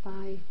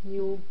by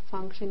new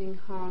functioning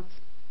hearts,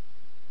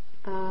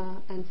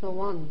 and so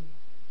on.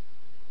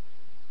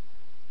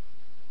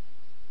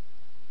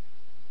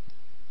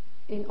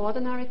 In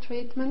ordinary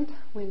treatment,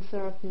 when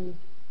certain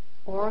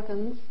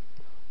organs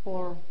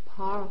or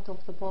part of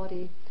the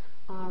body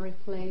are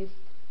replaced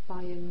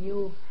by a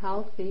new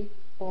healthy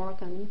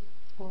organ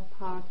or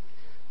part,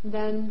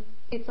 then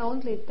it's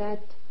only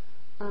that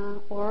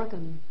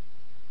organ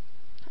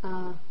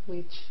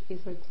which is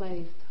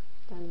replaced,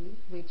 then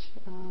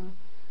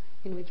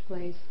in which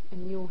place a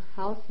new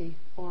healthy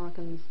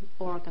organ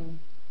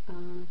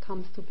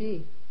comes to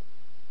be.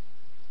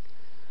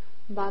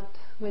 But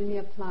when we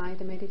apply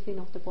the medicine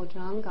of the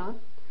Bojjhanga,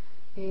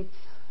 it's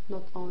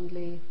not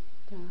only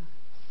the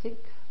sick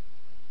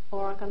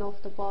organ of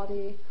the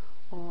body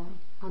or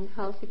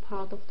unhealthy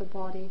part of the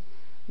body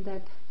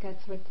that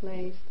gets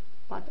replaced,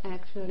 but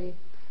actually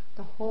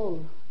the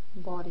whole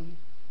body,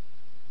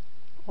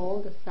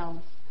 all the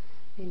cells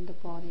in the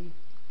body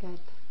get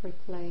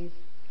replaced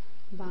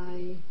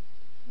by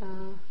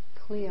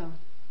clear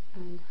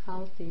and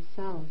healthy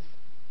cells.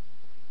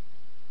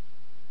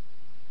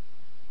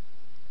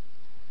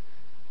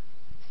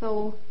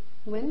 So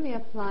when we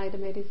apply the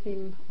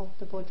medicine of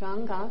the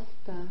Bojjhangas,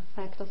 the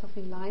factors of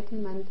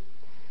enlightenment,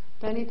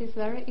 then it is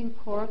very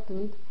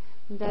important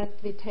that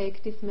we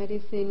take this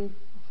medicine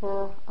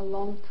for a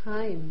long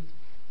time,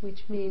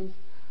 which means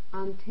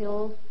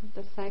until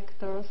the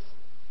factors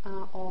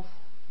of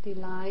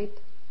delight,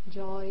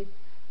 joy,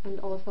 and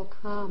also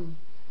calm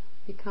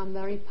become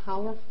very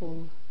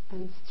powerful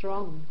and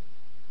strong.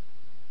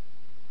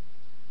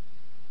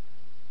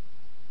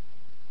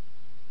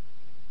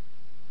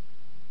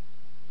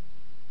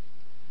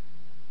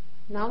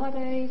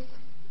 Nowadays,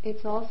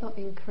 it's also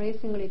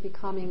increasingly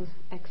becoming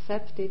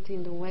accepted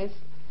in the West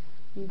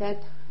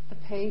that a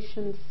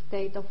patient's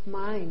state of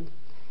mind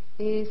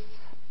plays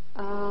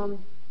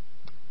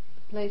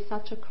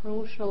such a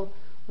crucial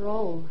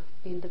role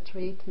in the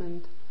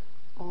treatment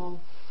of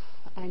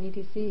any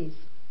disease.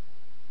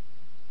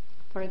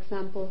 For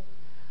example,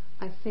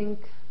 I think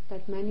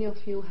that many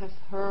of you have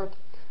heard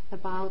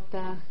about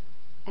the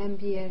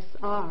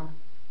MBSR,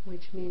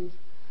 which means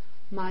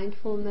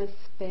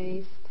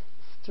mindfulness-based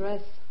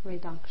stress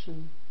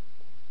reduction.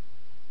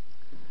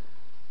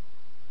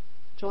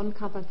 John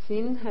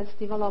Kabat-Zinn has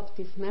developed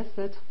this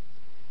method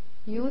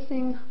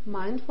using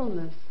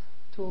mindfulness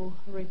to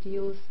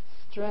reduce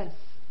stress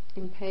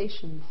in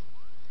patients,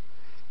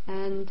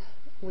 and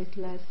with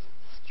less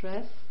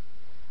stress,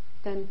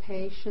 then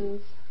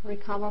patients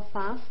recover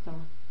faster,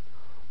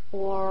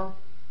 or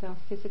their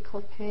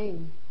physical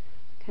pain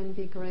can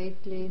be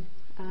greatly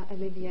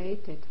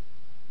alleviated.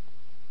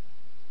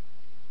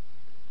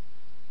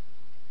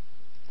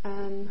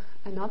 And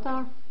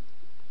another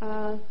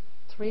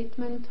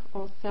treatment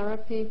or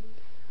therapy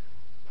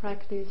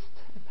practiced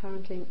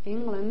apparently in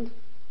England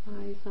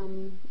by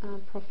some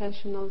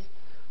professionals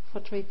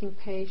for treating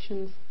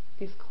patients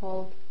is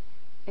called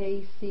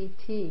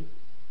ACT,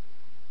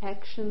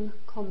 Action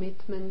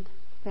Commitment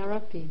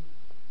Therapy.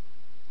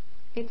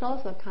 It's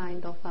also a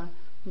kind of a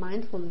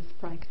mindfulness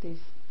practice.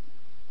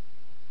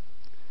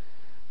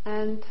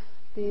 And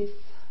this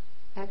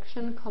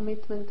action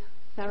commitment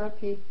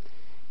therapy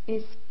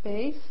is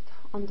based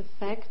on the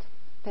fact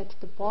that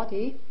the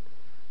body,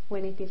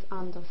 when it is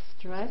under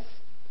stress,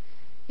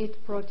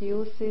 it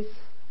produces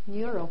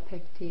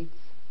neuropeptides,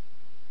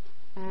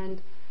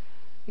 and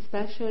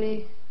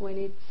especially when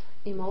it's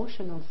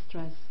emotional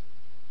stress.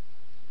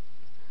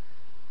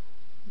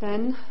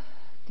 Then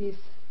these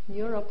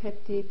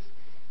neuropeptides,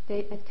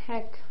 they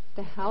attack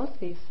the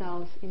healthy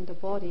cells in the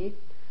body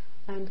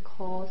and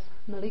cause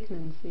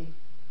malignancy,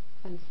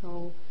 and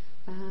so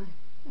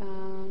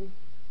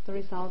the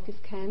result is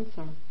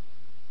cancer.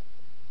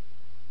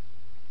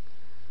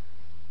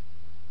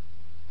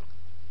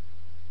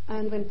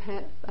 And when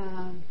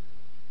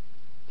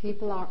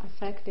people are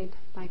affected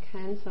by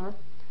cancer,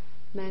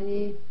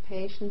 many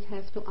patients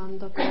have to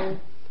undergo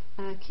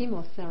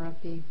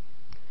chemotherapy.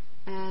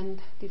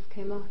 And this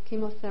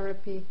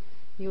chemotherapy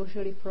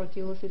usually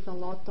produces a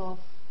lot of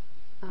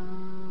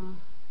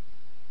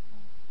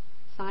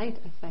side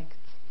effects,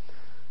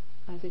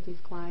 as it is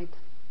quite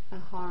a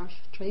harsh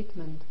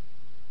treatment.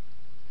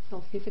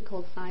 So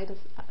physical side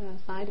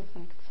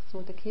effects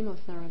through the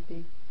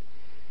chemotherapy.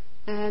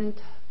 And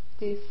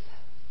these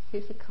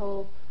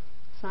physical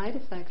side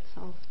effects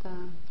of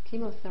the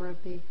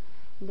chemotherapy,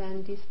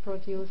 then this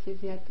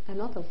produces yet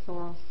another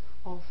source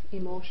of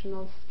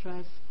emotional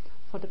stress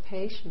for the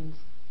patients.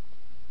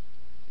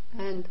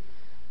 And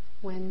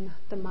when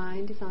the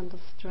mind is under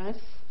stress,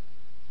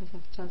 as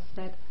I've just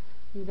said,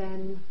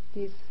 then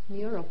these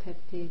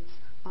neuropeptides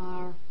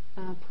are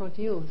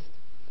produced.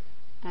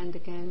 And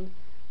again,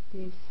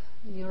 these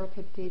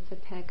neuropeptides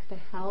attack the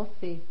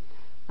healthy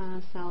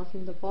cells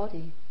in the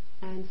body,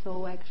 and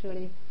so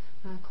actually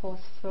cause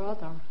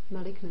further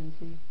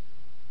malignancy.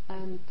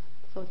 And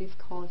so this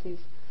causes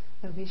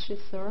a vicious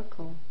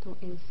circle to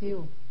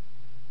ensue.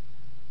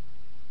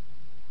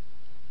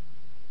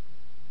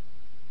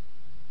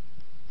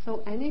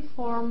 So any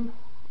form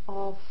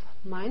of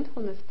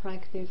mindfulness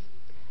practice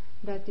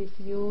that is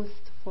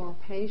used for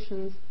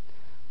patients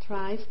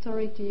tries to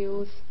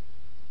reduce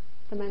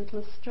the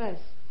mental stress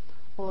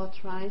or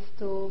tries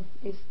to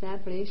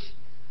establish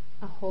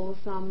a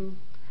wholesome,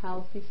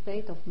 healthy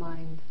state of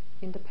mind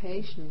in the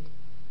patient.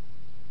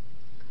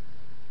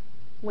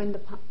 When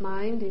the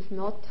mind is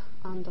not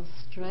under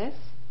stress,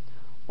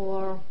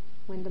 or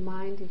when the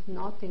mind is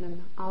not in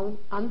an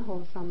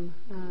unwholesome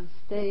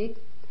state,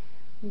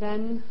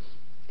 then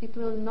it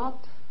will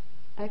not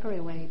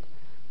aggravate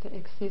the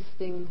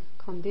existing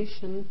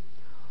condition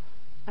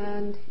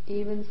and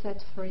even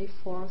set free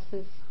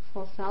forces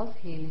for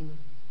self-healing.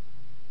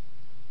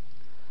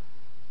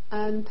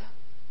 And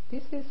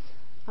this is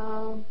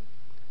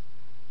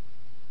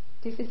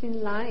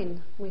in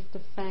line with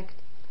the fact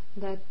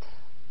that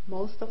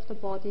most of the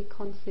body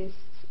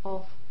consists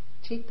of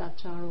citta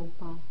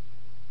charupa,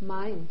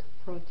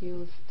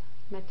 mind-produced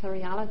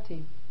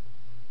materiality.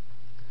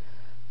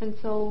 And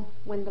so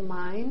when the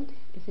mind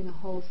is in a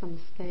wholesome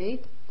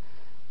state,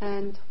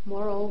 and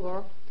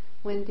moreover,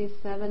 when these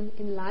 7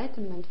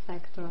 enlightenment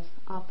factors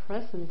are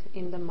present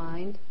in the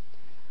mind,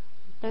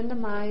 then the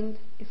mind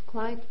is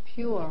quite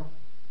pure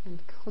and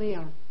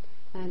clear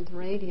and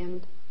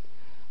radiant.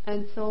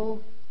 And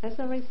so, as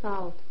a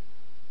result,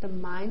 the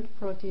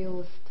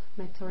mind-produced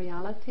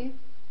materiality,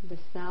 the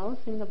cells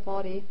in the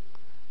body,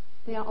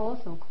 they are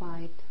also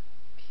quite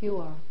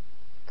pure,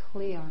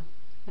 clear,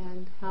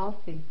 and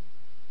healthy.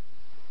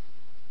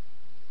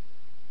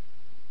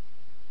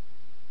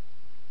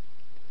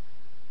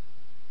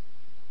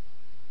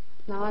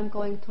 Now I'm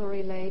going to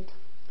relate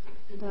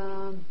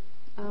the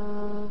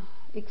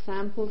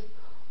examples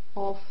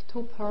of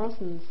 2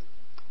 persons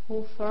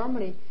who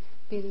firmly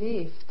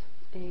believed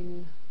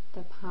in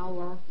the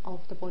power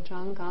of the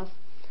Bojjhangas,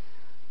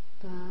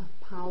 the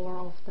power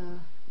of the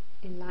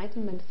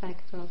enlightenment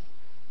factors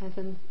as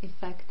an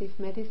effective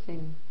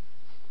medicine.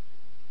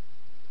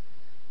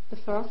 The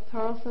first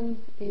person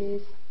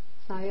is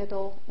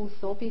Sayadaw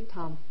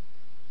Usobita.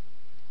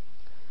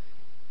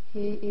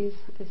 He is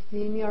a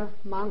senior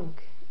monk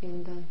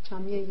in the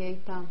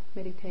Chamyayeta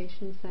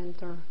Meditation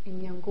Center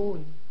in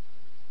Yangon,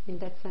 in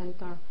that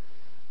center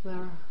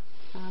where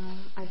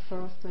I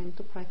first went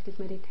to practice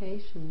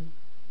meditation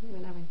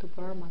when I went to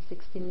Burma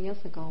 16 years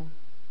ago.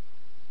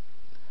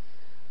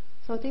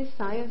 So this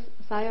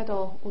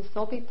Sayadaw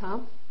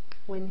Usobita,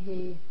 when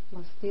he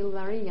was still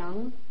very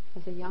young,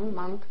 as a young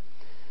monk,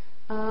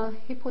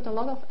 he put a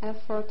lot of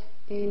effort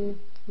in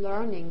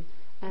learning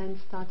and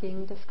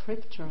studying the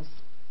scriptures.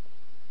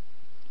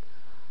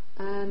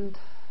 And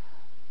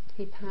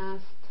he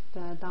passed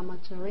the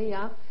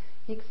Dhammacharya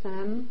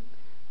exam,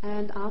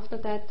 and after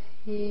that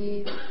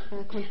he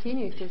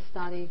continued to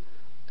study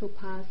to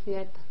pass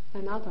yet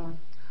another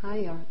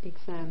higher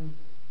exam.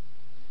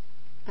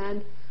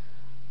 And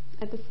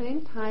at the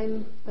same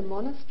time, the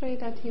monastery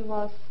that he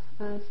was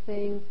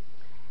staying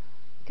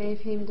gave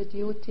him the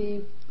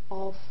duty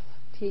of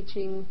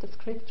teaching the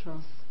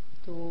scriptures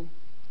to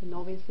the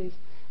novices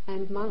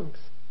and monks.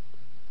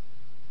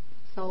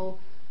 So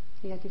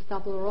he had this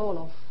double role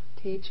of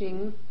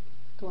teaching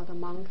to other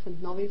monks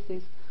and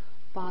novices,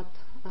 but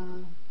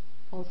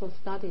also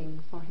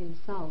studying for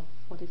himself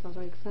for this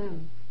other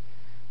exam.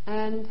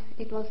 And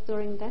it was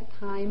during that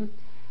time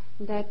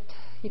that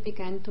he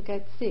began to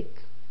get sick.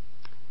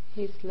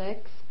 His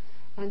legs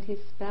and his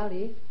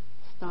belly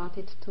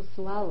started to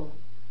swell.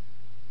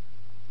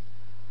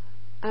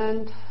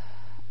 And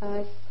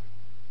as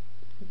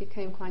it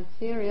became quite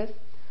serious,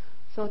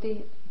 so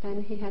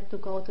then he had to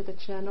go to the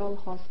general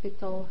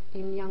hospital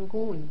in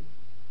Yangon.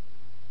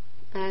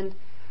 And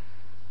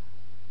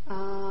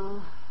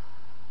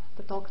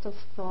the doctors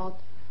thought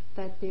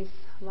that this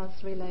was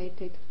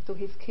related to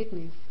his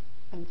kidneys,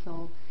 and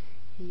so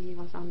he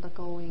was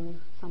undergoing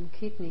some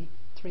kidney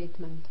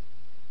treatment.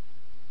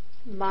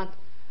 But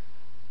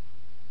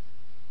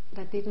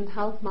that didn't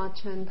help much,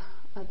 and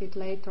a bit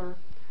later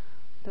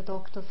the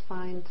doctors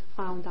found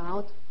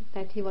out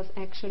that he was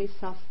actually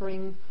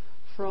suffering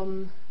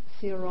from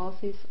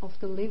cirrhosis of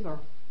the liver.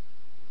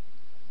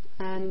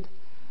 And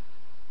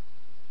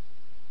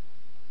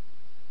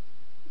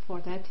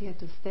for that he had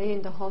to stay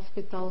in the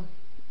hospital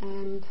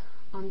and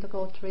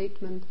undergo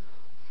treatment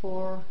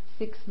for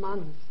 6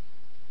 months.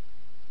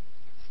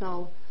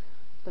 So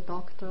the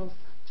doctors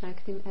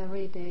checked him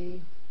every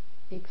day,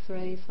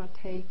 X-rays were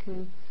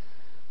taken,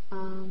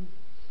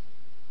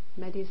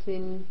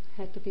 medicine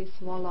had to be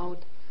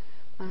swallowed,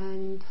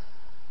 and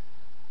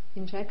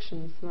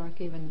injections were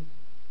given.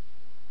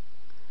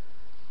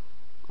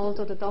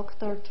 Although the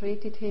doctor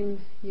treated him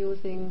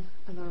using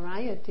a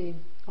variety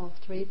of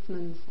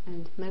treatments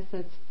and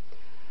methods,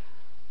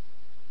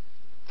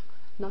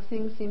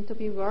 nothing seemed to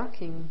be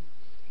working.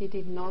 He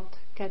did not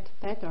get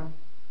better.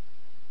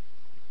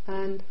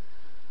 And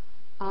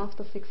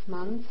after 6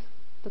 months,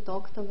 the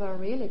doctor were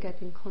really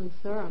getting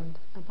concerned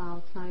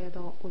about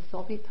Sayadaw U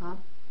Sobhita,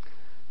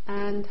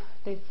 and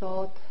they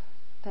thought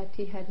that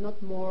he had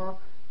not more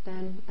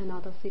than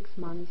another 6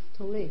 months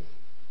to live.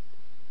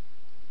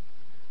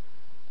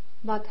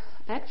 But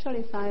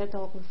actually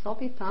Sayadaw U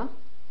Sobhita,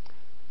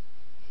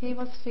 he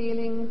was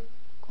feeling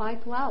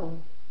quite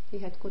well. He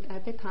had good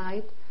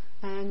appetite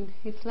and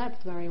he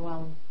slept very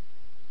well.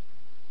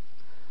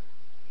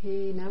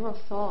 He never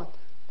thought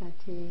that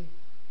he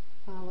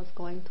was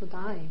going to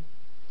die.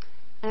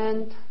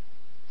 And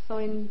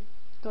so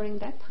during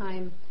that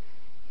time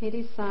he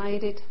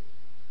decided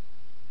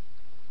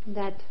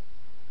that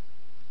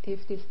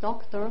if these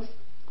doctors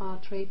are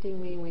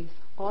treating me with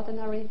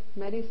ordinary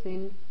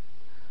medicine,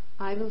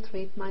 I will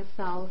treat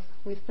myself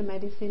with the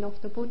medicine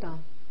of the Buddha.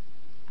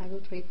 I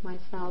will treat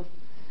myself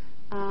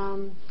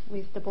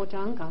with the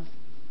Bojjhangas.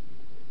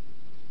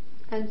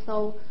 And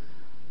so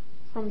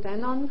from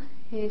then on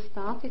he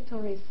started to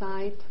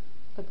recite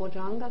the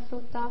Bojjhanga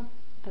Sutta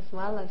as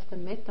well as the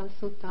Metta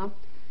Sutta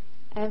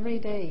every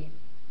day,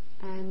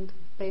 and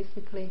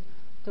basically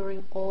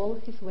during all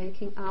his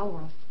waking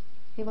hours.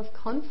 He was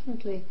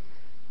constantly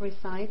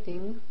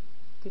reciting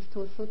these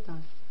two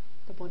suttas,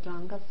 the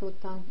Bojjhanga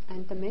Sutta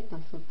and the Metta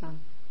Sutta.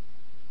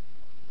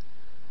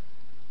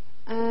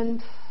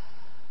 And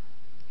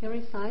he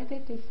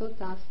recited these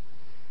suttas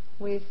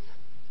with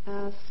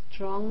a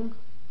strong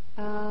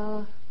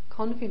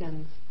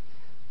confidence,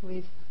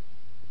 with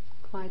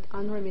quite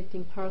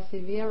unremitting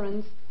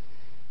perseverance,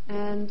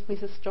 and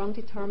with a strong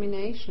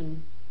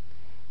determination.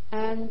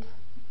 And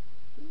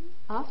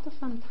after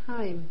some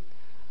time,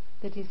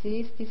 the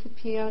disease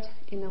disappeared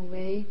in a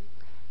way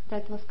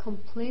that was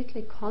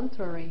completely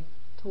contrary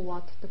to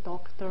what the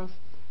doctors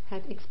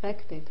had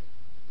expected.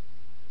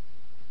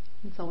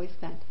 And so with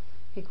that,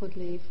 he could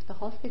leave the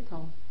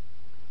hospital.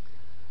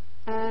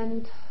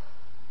 And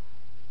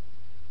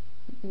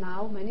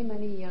now, many,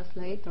 many years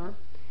later,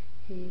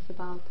 he's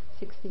about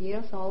 60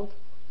 years old.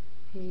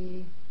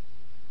 He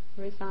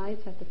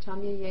resides at the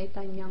Chamya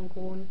Yeta in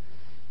Yangon,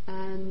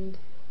 and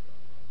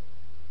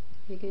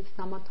he gives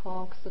Dhamma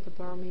talks to the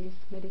Burmese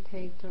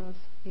meditators,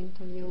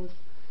 interviews,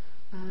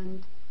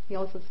 and he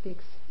also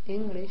speaks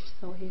English,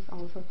 so he's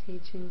also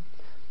teaching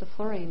the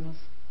foreigners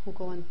who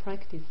go and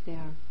practice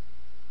there.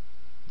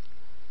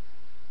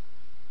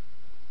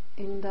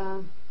 In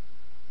the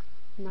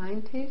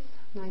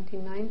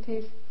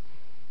 1990s,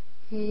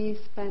 he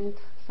spent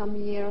some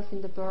years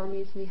in the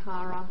Burmese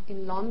Vihara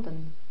in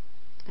London,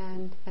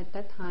 and at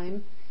that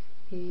time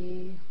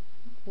he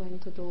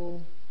went to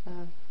do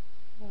a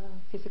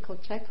physical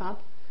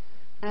checkup,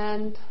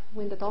 and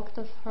when the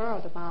doctors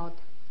heard about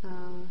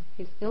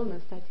his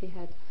illness that he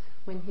had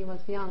when he was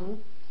young,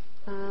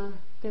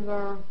 they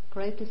were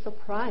greatly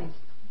surprised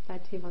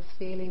that he was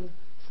feeling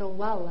so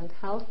well and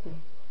healthy,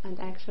 and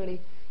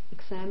actually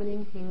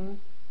examining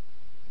him,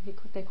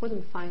 they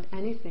couldn't find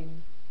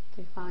anything.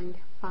 They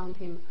found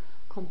him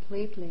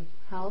completely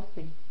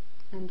healthy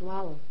and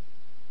well.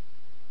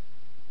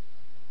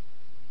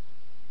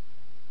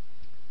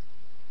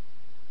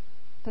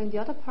 Then the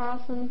other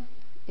person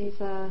is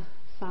a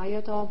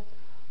Sayadaw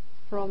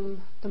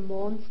from the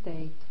Mon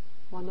state,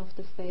 one of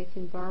the states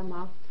in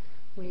Burma,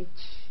 which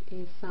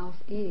is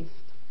southeast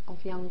of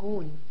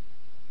Yangon.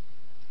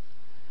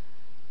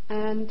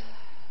 And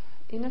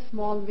in a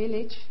small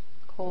village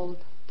called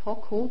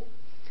Toku,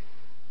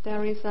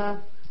 there is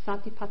a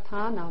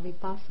Satipatthana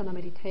Vipassana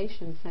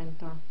Meditation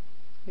Center,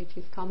 which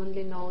is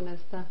commonly known as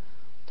the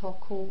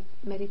Toku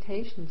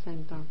Meditation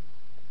Center.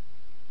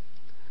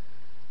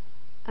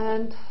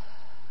 And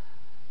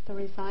the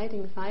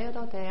residing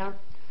Sayadaw there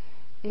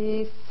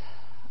is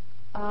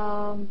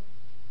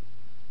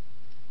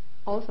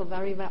also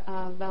very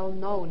well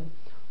known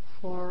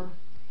for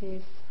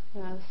his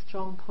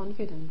strong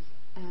confidence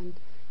and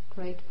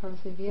great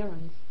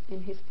perseverance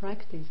in his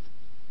practice.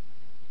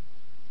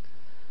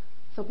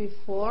 So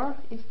before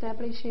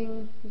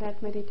establishing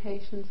that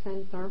meditation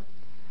center,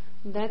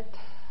 that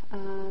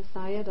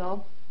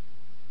Sayadaw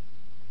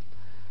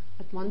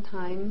at one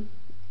time,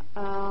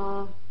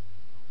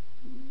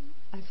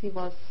 as he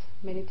was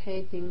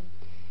meditating,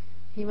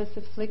 he was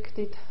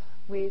afflicted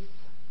with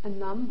a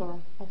number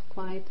of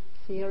quite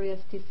serious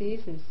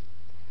diseases.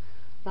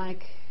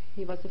 Like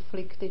he was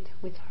afflicted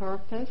with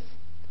herpes,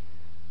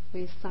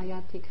 with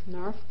sciatic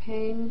nerve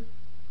pain,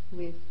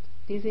 with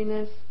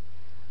dizziness,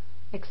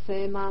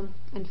 eczema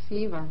and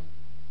fever.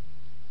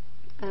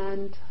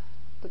 And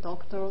the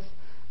doctors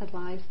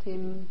advised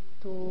him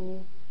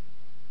to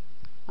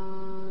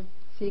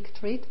seek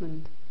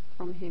treatment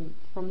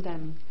from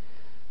them.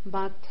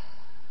 But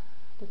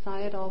the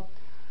Sayadaw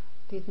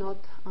did not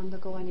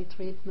undergo any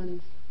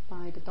treatments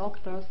by the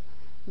doctors,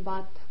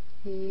 but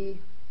he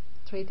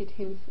treated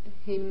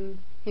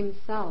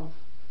himself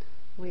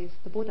with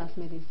the Buddha's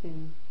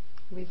medicine,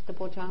 with the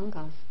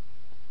Bojjhangas.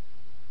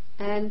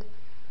 And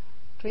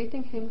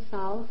treating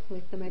himself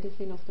with the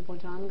medicine of the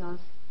Bojjhangas,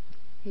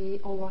 he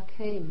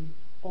overcame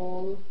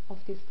all of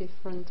these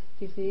different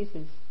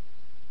diseases.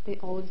 They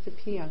all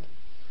disappeared.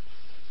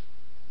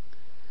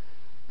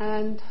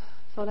 And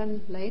so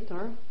then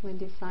later, when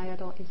this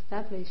Sayadaw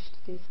established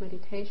this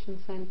meditation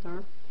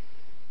center,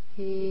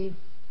 he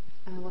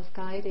was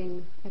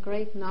guiding a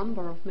great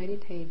number of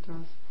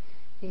meditators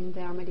in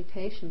their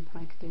meditation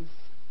practice,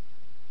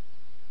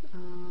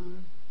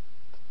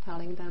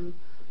 telling them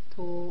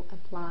to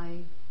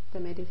apply the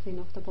medicine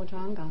of the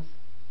Bojjhangas.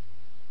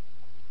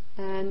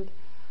 And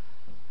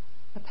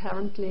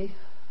apparently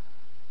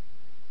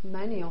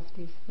many of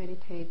these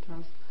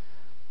meditators,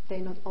 they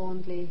not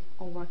only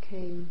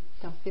overcame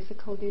their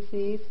physical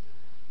disease,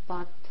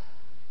 but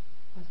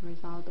as a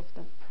result of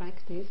the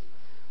practice,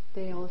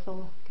 they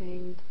also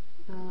gained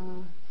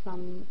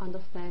some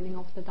understanding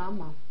of the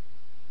Dhamma.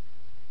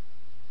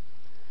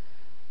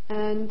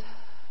 And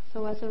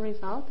so as a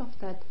result of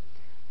that,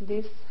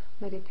 this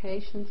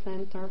meditation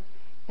center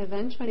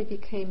eventually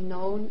became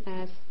known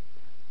as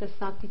the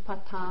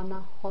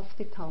Satipatthana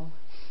Hospital.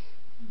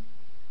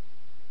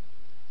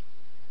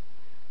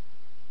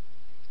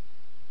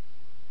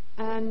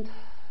 And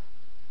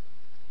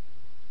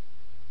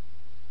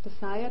the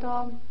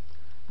Sayadaw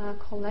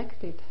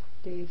collected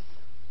these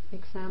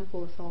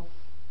examples of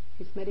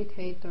his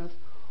meditators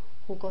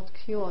who got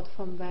cured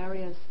from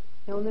various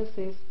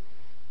illnesses,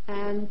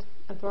 and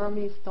a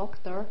Burmese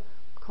doctor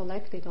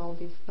collected all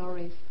these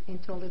stories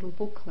into a little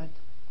booklet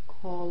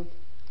called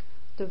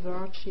The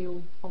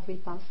Virtue of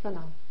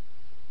Vipassana.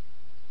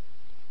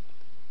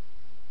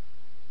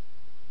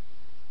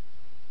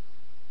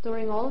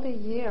 During all the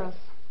years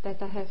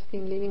that I have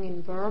been living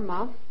in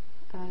Burma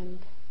and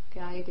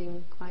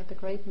guiding quite a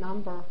great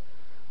number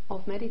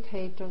of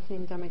meditators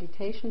in their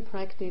meditation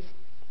practice,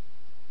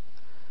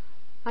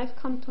 I've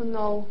come to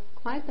know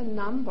quite a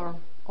number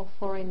of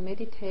foreign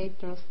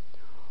meditators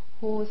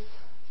whose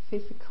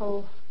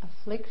physical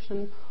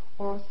affliction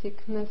or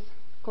sickness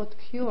got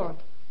cured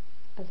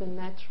as a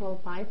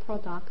natural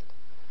byproduct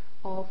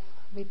of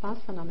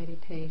Vipassana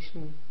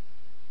meditation.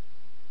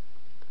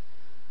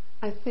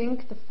 I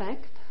think the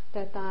fact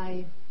that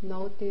I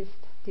noticed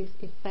these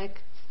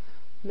effects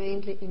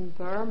mainly in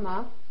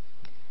Burma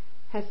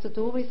has to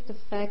do with the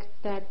fact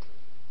that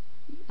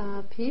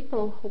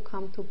people who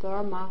come to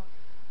Burma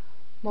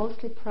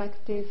mostly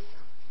practice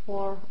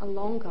for a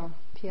longer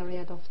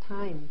period of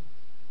time.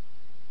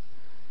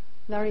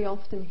 Very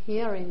often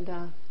here in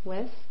the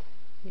West,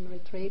 in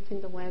retreats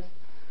in the West,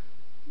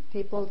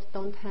 people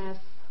don't have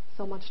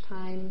so much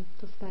time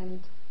to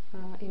spend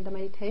in the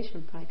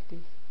meditation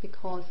practice,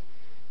 because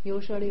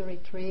usually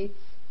retreats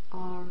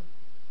are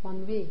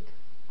 1 week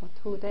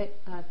or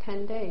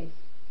 10 days,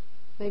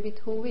 maybe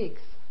 2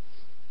 weeks.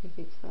 If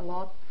it's a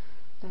lot,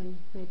 then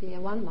maybe a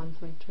 1 month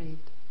retreat.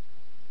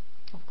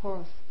 Of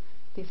course,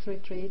 this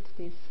retreat,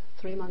 this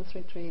 3 month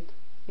retreat,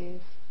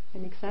 is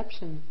an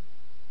exception.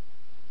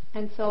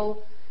 And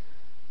so,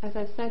 as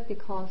I said,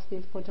 because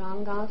these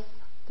Bojjhangas,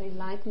 the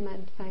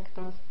enlightenment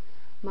factors,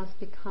 must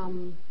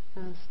become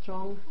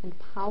strong and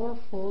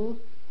powerful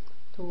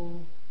to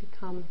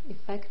become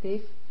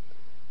effective,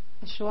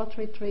 a short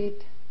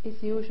retreat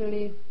is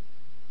usually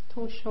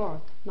too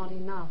short, not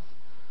enough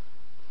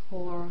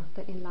for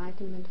the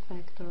enlightenment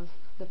factors,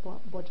 the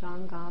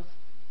Bojjhangas,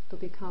 to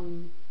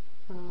become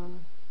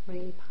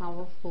really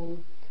powerful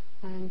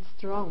and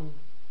strong,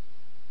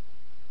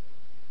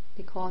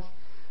 because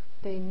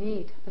they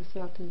need a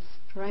certain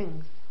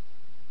strength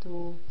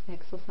to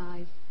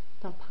exercise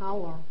their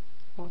power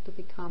or to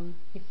become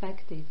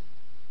effective.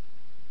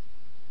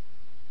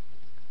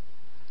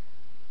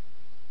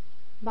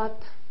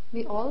 But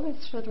we always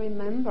should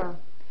remember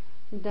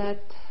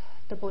that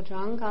the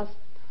Bojjhangas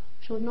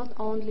should not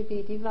only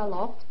be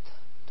developed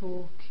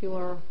to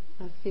cure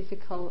a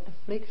physical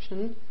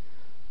affliction,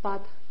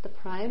 but the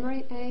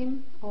primary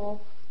aim of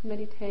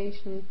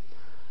meditation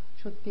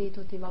should be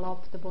to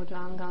develop the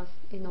Bojjhangas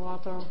in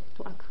order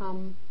to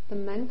overcome the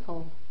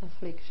mental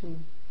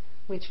affliction,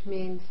 which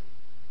means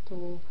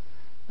to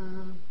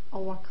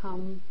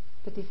overcome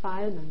the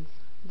defilements,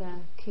 the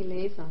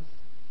kilesas,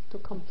 to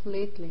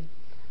completely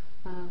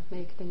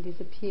make them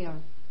disappear,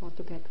 or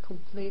to get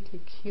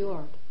completely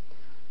cured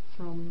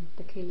from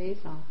the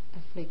kilesa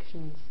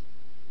afflictions.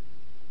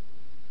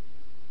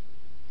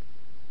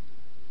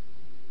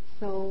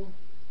 So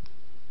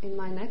in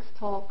my next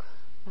talk,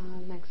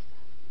 next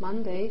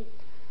Monday,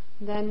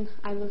 then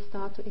I will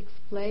start to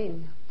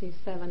explain these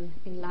 7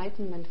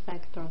 enlightenment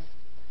factors,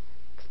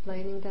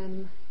 explaining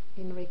them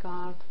in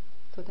regard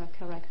to their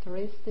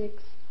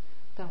characteristics,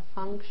 their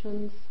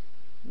functions,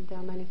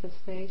 their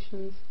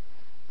manifestations,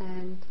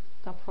 and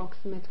the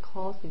approximate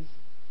causes.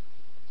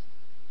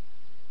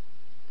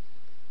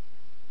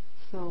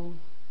 So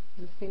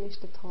we'll finish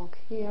the talk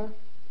here.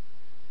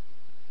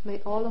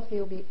 May all of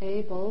you be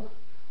able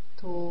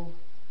to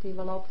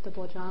develop the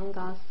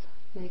Bojjhangas,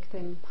 make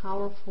them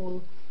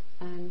powerful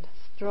and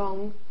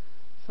strong,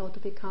 so to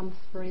become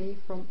free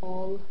from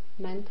all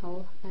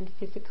mental and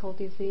physical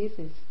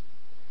diseases.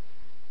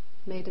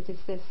 May the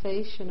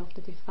cessation of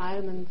the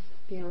defilements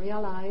be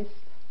realized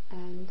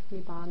and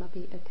Nibbana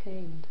be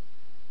attained.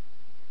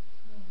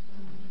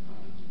 Amen.